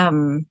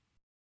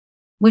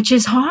 which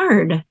is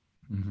hard.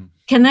 Mm-hmm.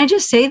 Can I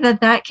just say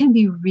that can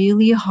be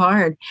really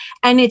hard?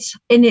 And it's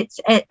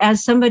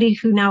as somebody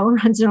who now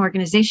runs an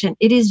organization,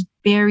 it is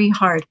very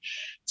hard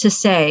to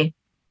say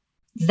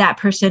that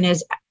person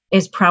is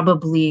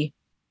probably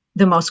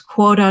the most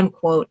quote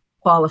unquote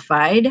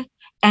qualified,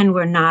 and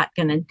we're not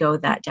going to go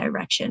that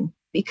direction,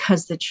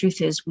 because the truth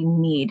is we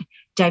need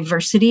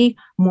diversity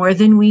more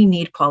than we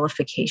need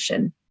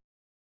qualification.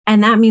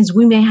 And that means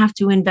we may have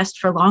to invest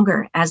for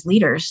longer as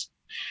leaders.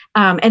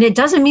 And it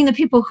doesn't mean the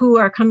people who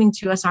are coming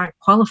to us aren't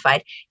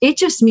qualified. It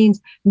just means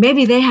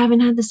maybe they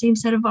haven't had the same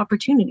set of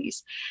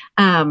opportunities.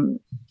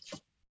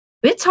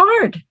 It's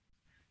hard,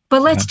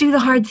 but let's do the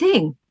hard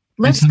thing.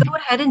 Let's go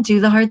ahead and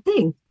do the hard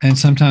thing. And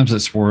sometimes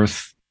it's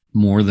worth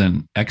more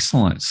than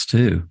excellence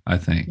too, I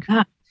think.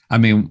 Yeah. I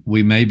mean,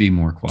 we may be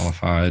more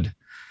qualified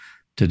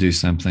to do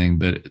something,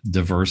 but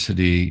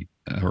diversity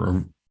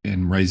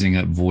and raising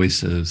up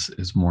voices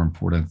is more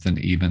important than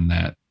even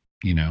that,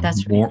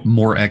 that's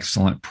more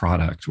excellent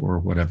product or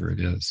whatever it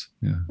is.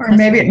 Yeah. Or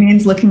maybe it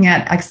means looking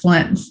at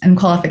excellence and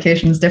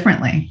qualifications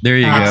differently. There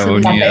you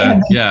go.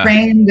 Yeah.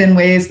 Trained in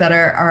ways that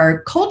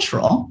are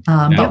cultural.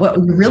 But what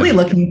we're really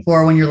looking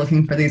for when you're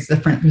looking for these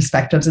different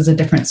perspectives is a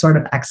different sort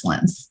of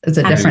excellence. It's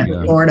a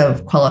different sort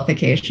of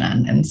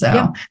qualification. And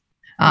so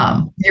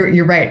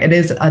you're right. It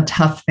is a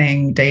tough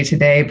thing day to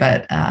day,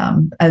 but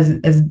as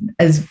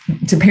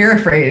to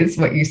paraphrase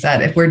what you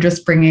said, if we're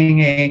just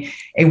bringing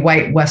a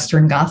white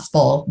Western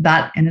gospel,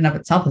 that in and of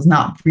itself is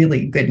not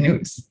really good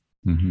news.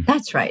 Mm-hmm.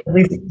 That's right. At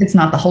least it's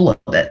not the whole of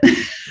it.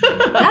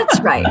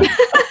 That's right.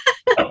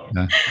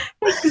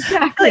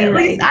 Exactly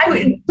right.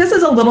 This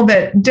is a little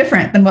bit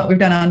different than what we've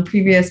done on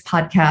previous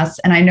podcasts.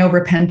 And I know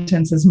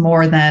repentance is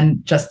more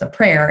than just a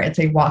prayer. It's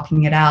a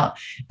walking it out.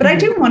 But I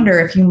do wonder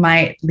if you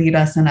might lead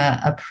us in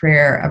a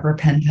prayer of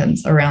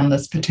repentance around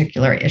this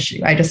particular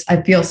issue.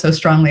 I feel so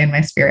strongly in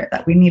my spirit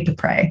that we need to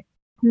pray.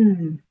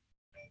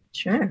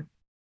 Sure.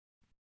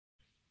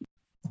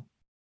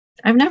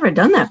 I've never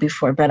done that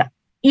before, but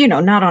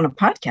not on a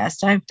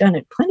podcast. I've done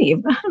it plenty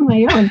on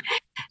my own.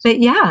 But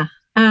yeah.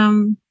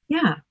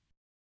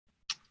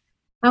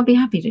 I'll be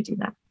happy to do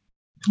that.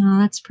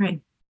 Let's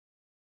pray.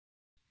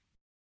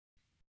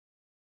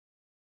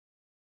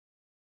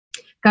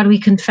 God, we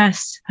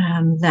confess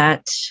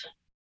that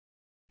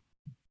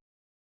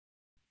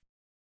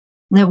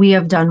we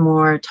have done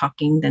more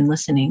talking than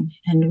listening,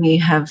 and we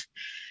have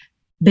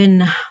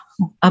been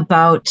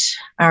about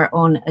our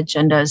own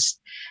agendas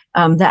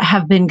that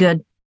have been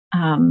good,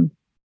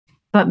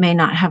 but may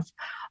not have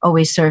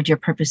always served your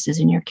purposes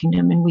in your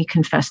kingdom. And we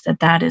confess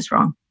that is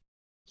wrong.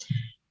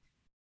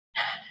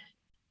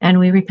 And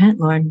we repent,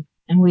 Lord,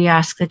 and we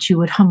ask that you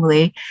would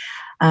humbly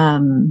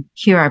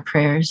hear our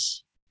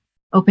prayers,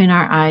 open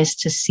our eyes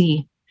to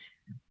see,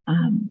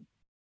 the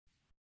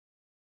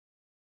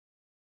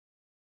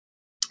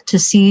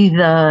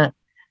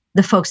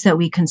folks that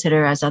we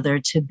consider as other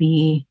to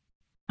be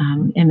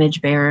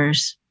image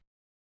bearers.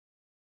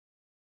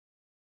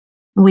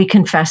 We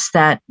confess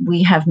that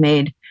we have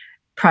made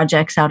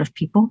projects out of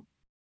people,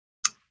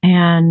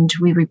 and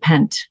we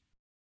repent.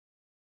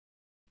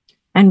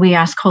 And we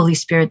ask, Holy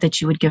Spirit, that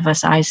you would give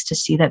us eyes to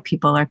see that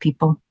people are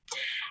people,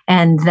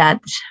 and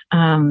that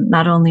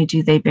not only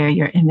do they bear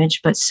your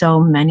image, but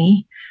so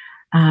many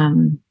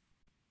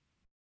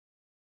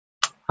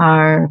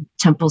are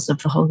temples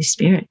of the Holy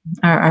Spirit,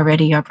 are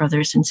already our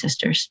brothers and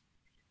sisters.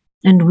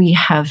 And we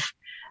have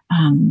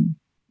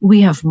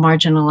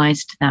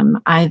marginalized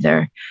them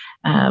either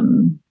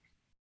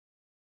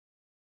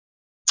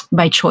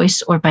by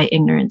choice or by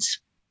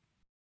ignorance.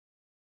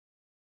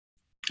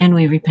 And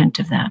we repent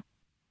of that.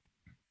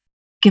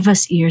 Give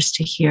us ears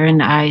to hear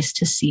and eyes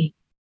to see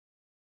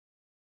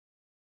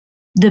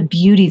the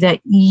beauty that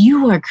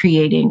you are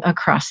creating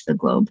across the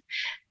globe,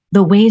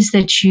 the ways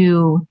that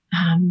you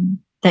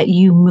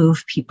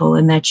move people,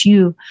 and that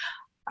you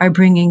are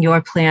bringing your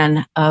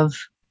plan of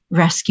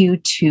rescue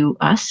to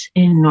us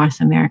in North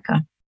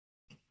America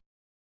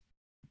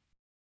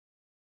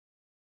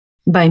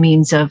by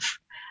means of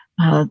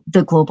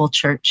the global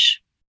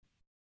church.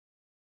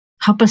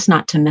 Help us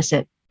not to miss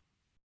it.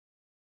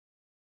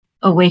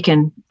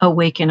 Awaken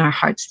our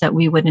hearts that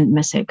we wouldn't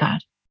miss it,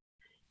 God.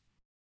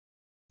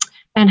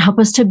 And help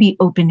us to be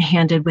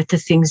open-handed with the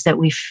things that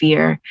we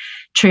fear.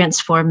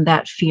 Transform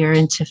that fear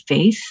into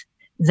faith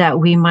that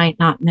we might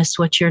not miss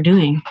what you're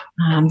doing,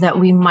 that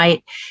we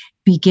might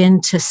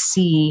begin to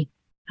see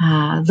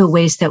the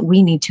ways that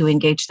we need to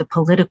engage the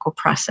political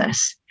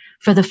process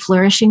for the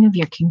flourishing of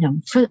your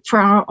kingdom, for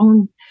our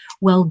own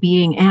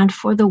well-being and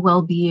for the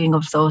well-being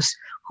of those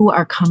who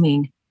are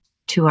coming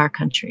to our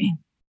country.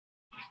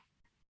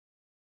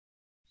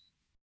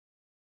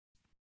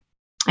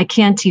 I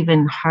can't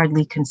even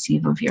hardly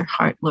conceive of your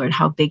heart, Lord,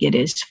 how big it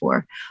is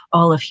for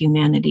all of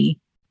humanity.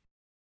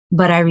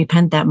 But I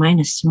repent that mine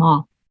is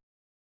small.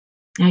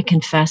 I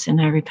confess and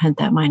I repent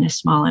that mine is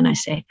small, and I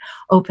say,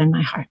 open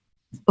my heart,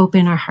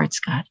 open our hearts,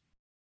 God.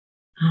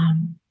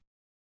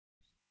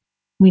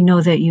 We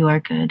know that you are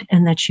good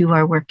and that you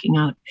are working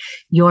out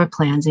your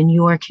plans and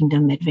your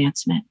kingdom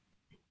advancement.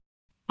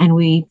 And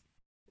we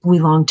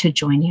long to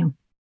join you.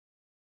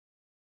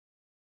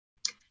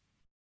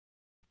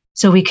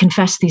 So we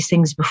confess these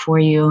things before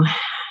you,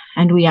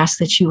 and we ask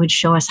that you would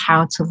show us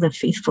how to live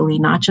faithfully,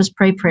 not just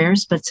pray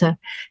prayers, but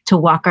to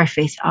walk our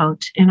faith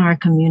out in our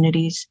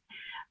communities,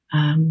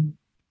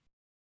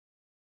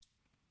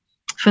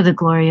 for the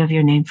glory of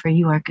your name, for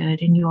you are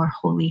good and you are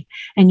holy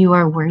and you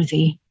are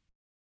worthy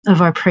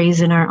of our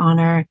praise and our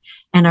honor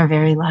and our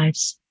very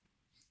lives.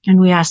 And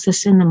we ask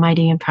this in the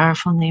mighty and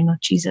powerful name of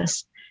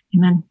Jesus.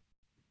 Amen.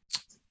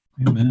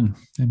 Amen.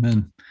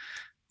 Amen.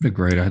 What a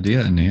great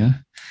idea,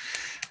 Ania.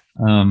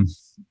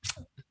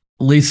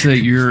 Lisa,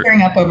 you're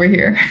tearing up over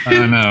here.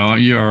 I know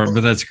you are,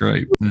 but that's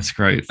great. That's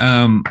great.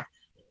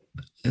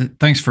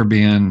 Thanks for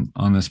being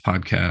on this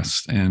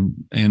podcast,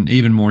 and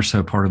even more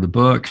so part of the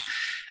book,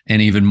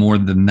 and even more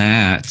than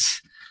that,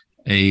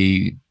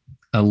 a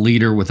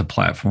leader with a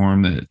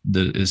platform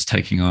that is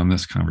taking on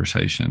this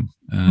conversation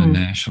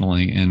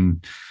nationally.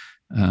 And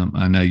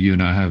I know you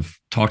and I have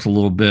talked a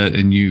little bit,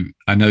 and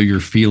I know you're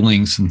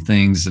feeling some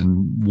things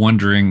and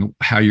wondering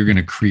how you're going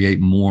to create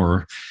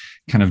more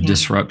kind of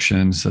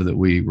disruption so that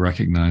we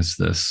recognize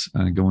this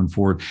going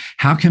forward.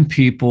 How can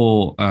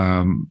people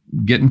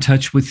get in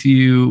touch with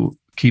you,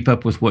 keep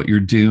up with what you're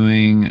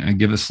doing, and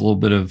give us a little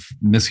bit of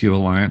Missio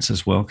Alliance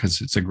as well,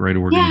 because it's a great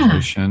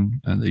organization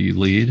that you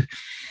lead?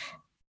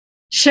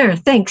 Sure,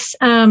 thanks.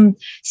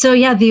 So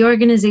the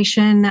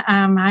organization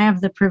I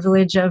have the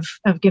privilege of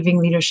giving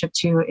leadership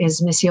to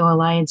is Missio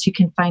Alliance. You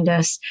can find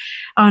us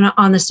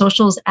on the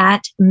socials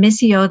at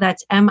Missio,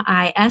 that's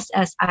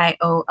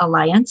MISSIO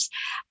Alliance.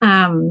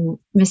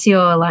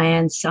 Missio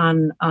Alliance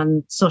on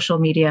social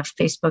media,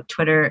 Facebook,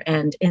 Twitter,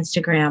 and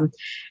Instagram.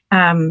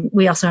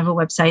 We also have a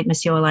website,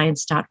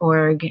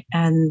 missioalliance.org,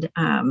 and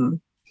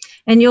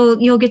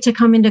you'll get to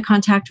come into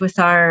contact with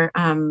our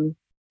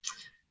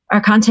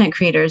content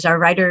creators, our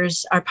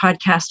writers, our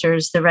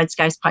podcasters. The Red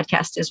Skies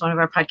podcast is one of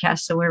our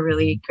podcasts, so we're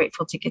really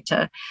grateful to get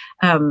to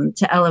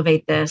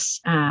elevate this.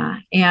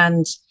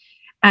 And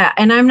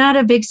I'm not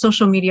a big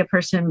social media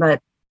person, but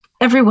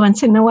every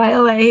once in a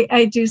while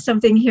I do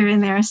something here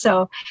and there.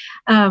 So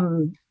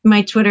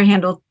my Twitter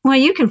handle, well,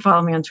 you can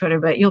follow me on Twitter,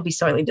 but you'll be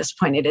sorely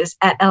disappointed, is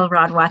at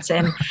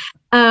 @LRodWatson.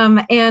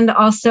 And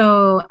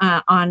also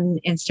on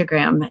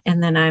Instagram.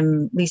 And then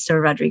I'm Lisa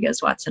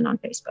Rodriguez Watson on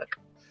Facebook.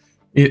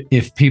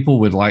 If people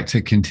would like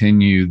to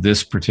continue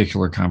this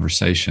particular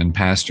conversation,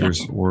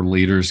 pastors or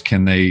leaders,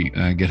 can they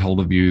get hold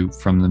of you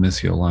from the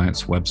Missio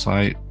Alliance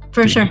website?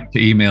 For sure. To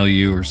email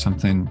you or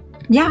something?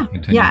 Yeah,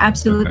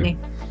 absolutely. Okay.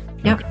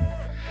 Yep. Okay.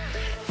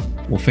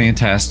 Well,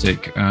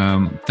 fantastic.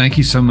 Thank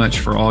you so much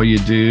for all you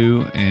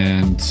do.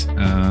 And,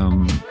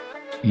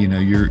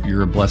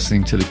 you're a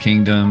blessing to the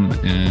kingdom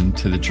and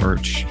to the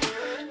church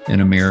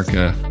in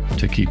America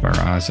to keep our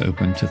eyes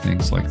open to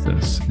things like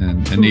this.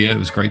 And Ania, it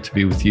was great to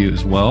be with you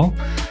as well.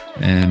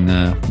 And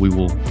we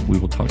will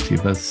talk to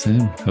you both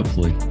soon,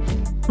 hopefully.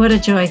 What a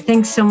joy.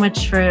 Thanks so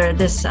much for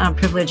this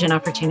privilege and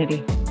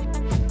opportunity.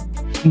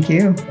 Thank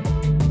you.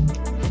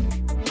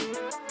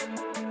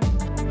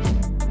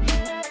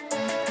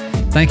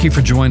 Thank you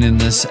for joining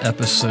this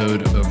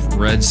episode of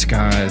Red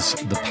Skies,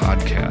 the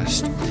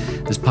podcast.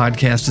 This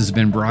podcast has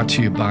been brought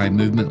to you by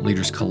Movement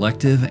Leaders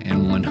Collective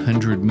and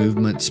 100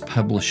 Movements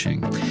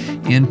Publishing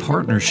in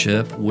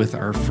partnership with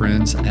our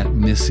friends at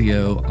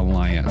Missio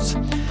Alliance.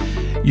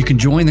 You can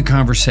join the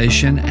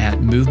conversation at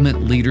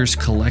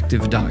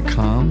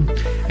movementleaderscollective.com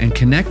and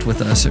connect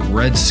with us at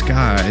Red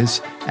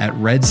Skies at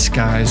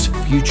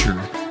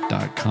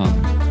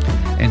redskiesfuture.com.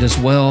 And as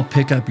well,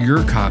 pick up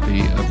your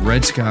copy of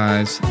Red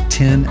Skies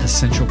 10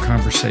 Essential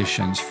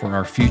Conversations for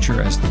Our Future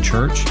as the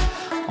Church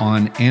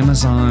on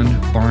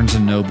Amazon, Barnes &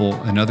 Noble,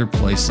 and other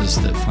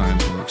places that fine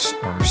books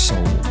are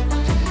sold.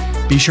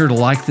 Be sure to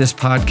like this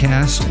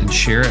podcast and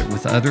share it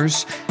with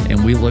others,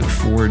 and we look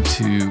forward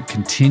to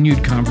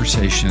continued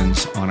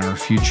conversations on our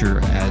future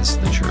as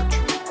the church.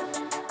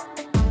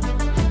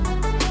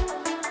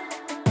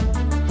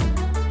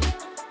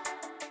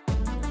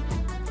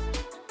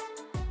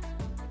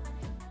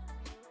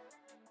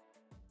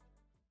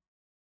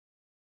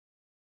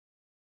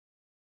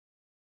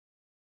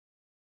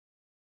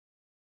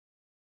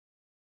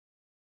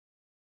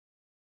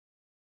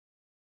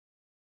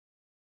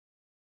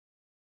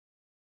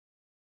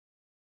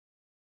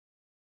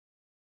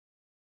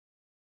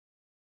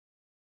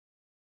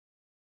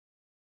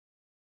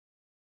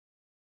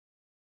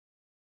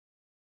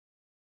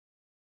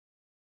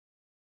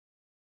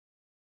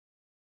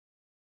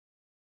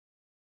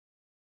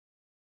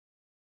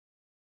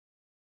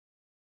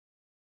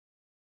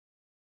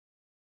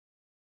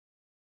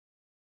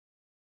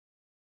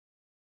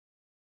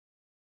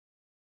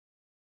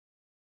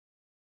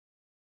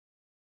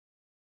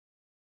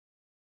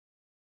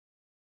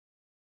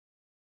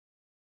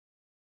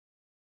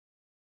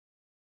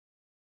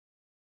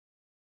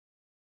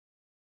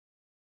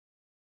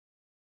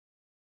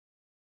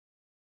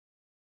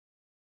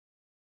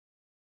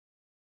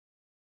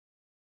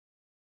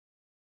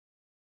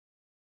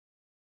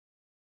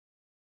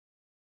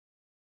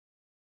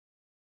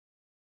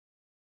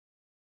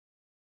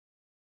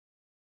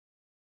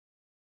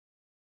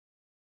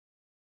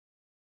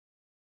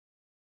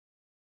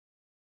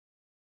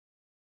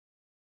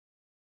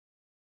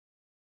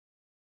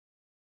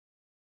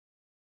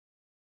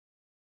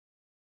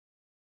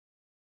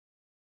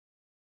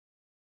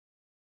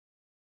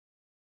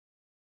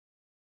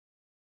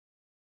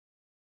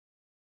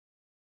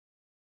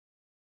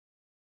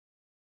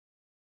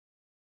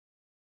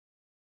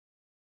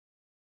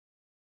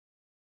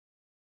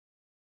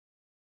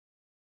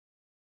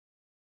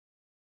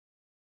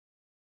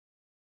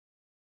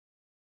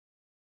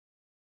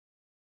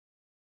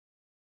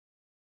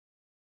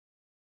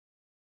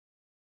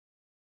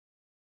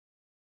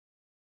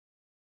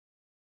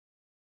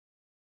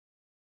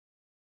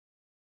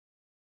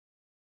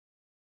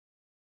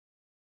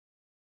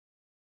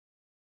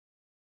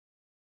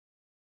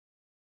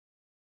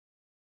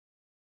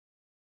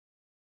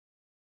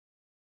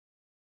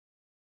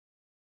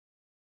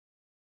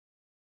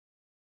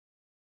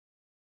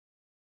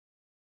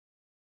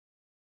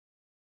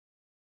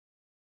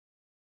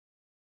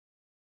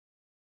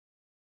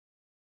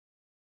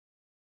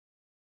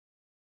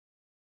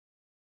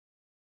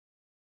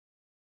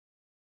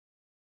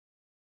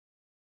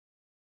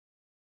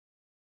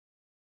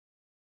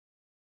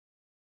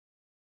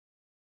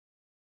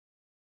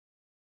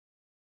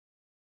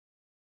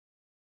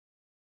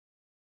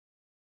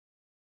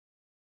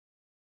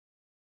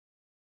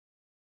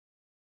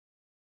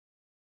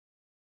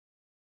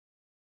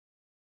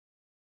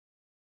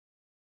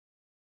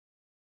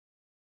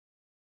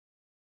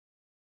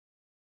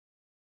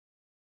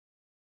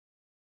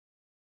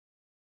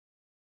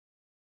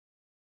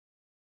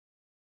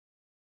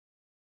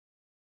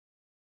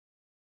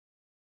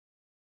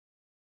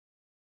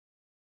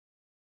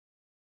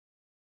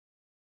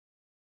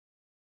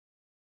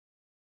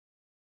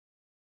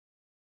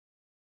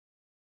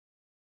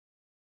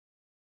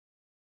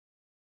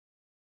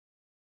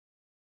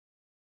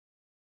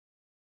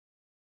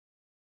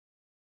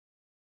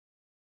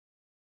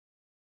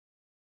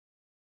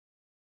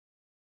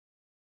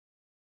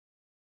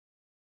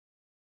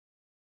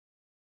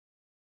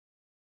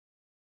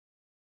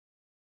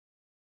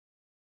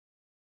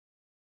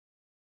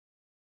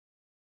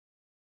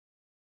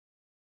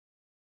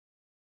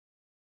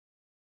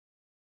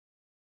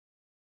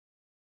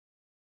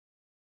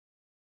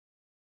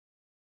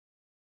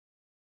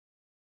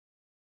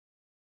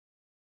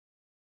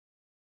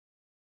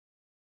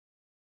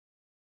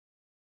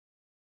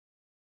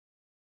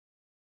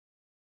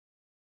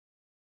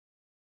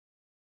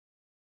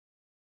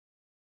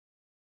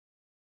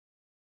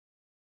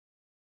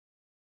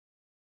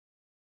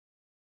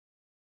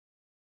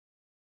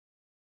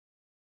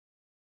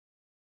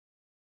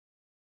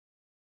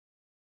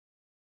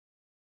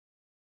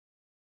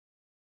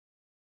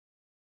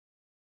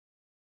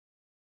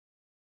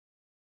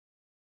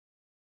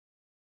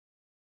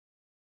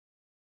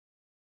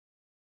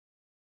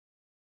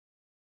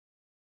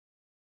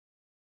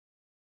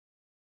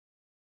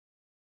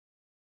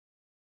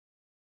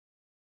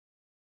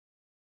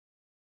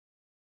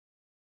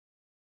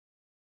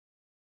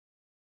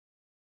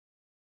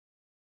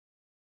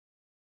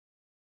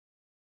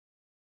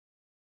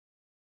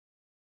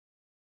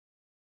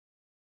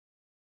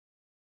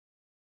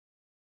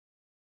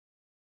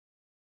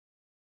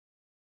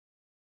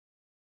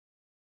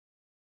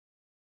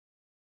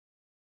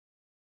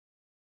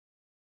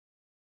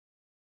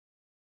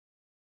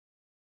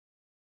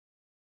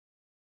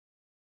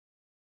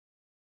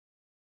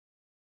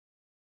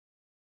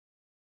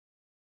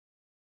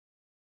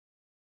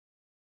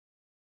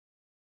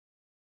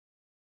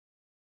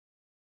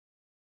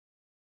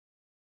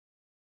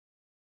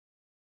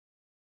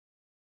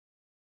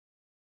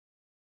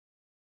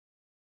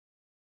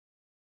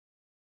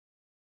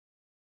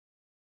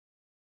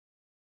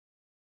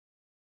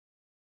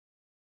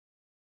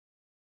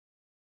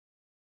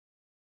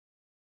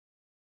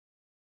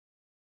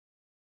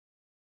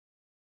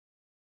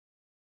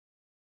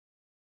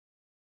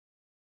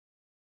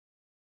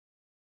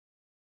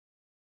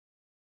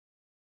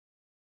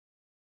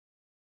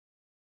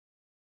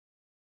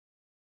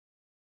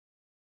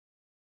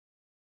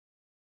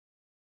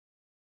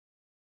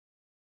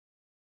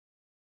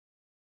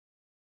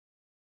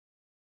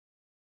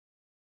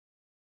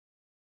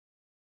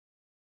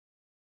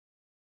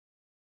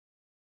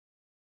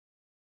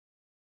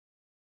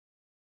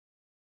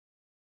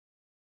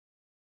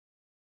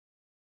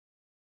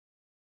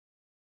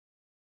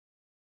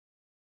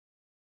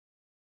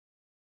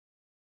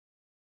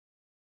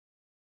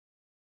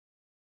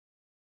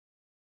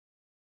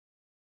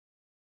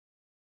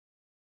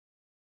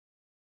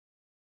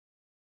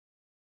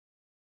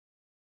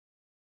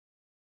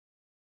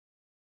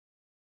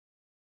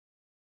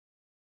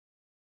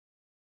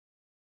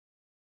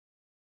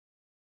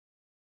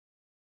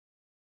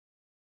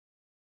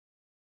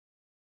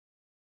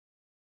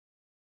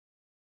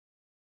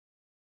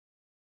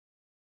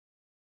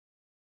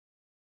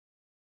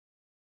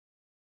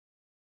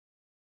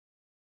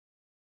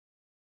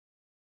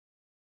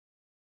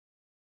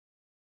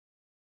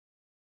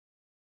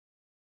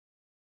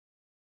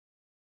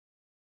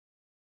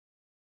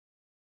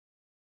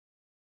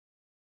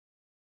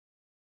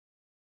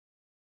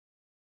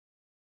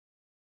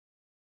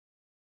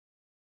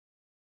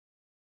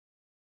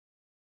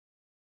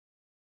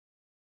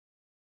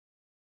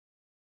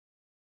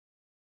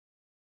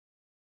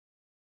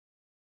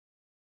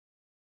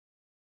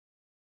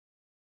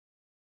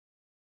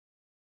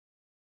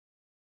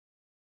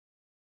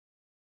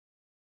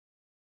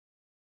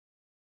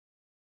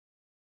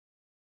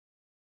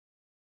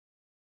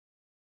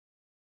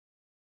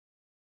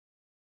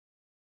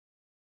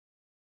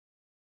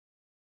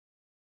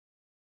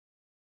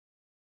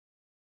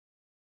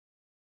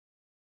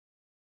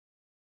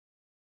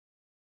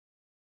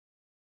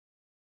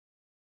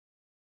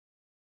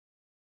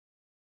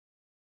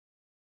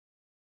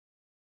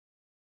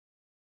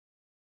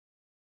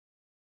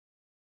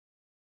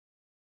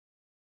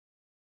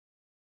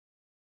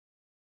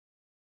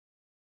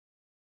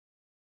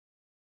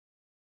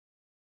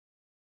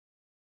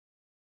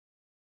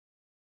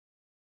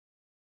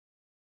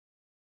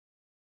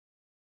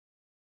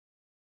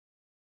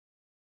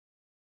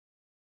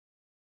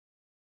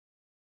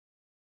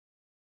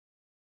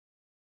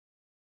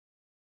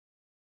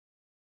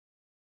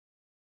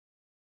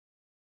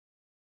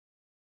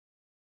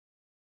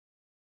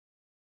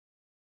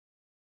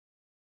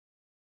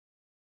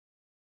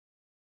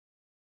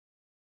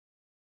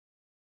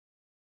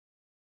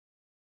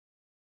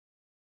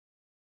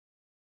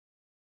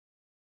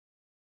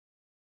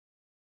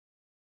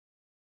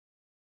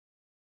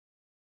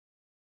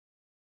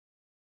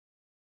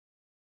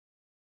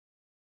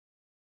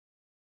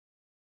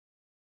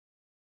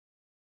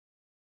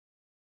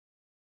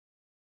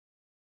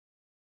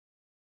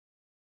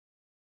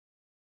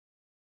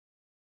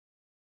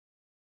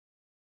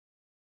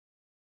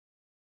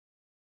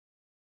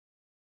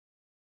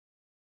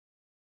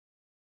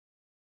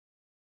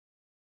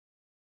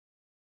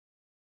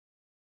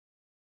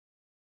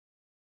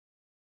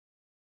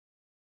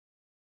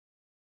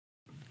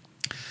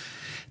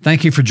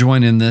 Thank you for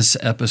joining this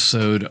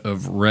episode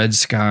of Red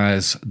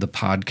Skies, the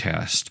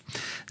podcast.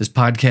 This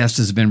podcast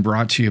has been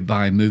brought to you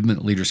by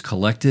Movement Leaders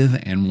Collective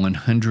and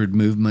 100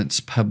 Movements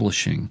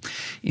Publishing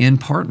in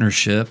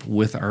partnership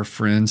with our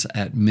friends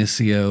at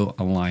Missio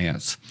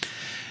Alliance.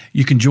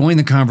 You can join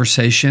the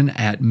conversation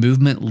at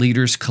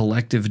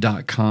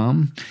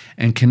movementleaderscollective.com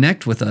and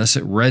connect with us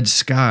at Red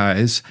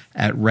Skies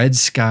at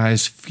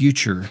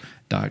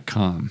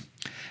redskiesfuture.com.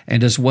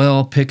 And as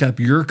well, pick up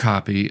your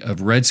copy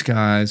of Red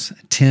Skies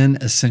 10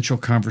 Essential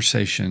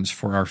Conversations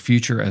for Our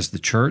Future as the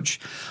Church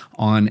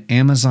on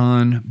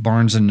Amazon,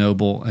 Barnes &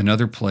 Noble, and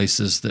other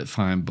places that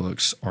fine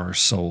books are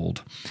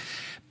sold.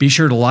 Be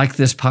sure to like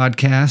this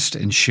podcast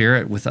and share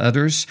it with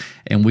others,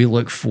 and we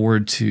look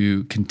forward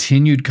to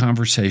continued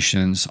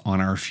conversations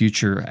on our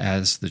future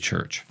as the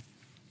church.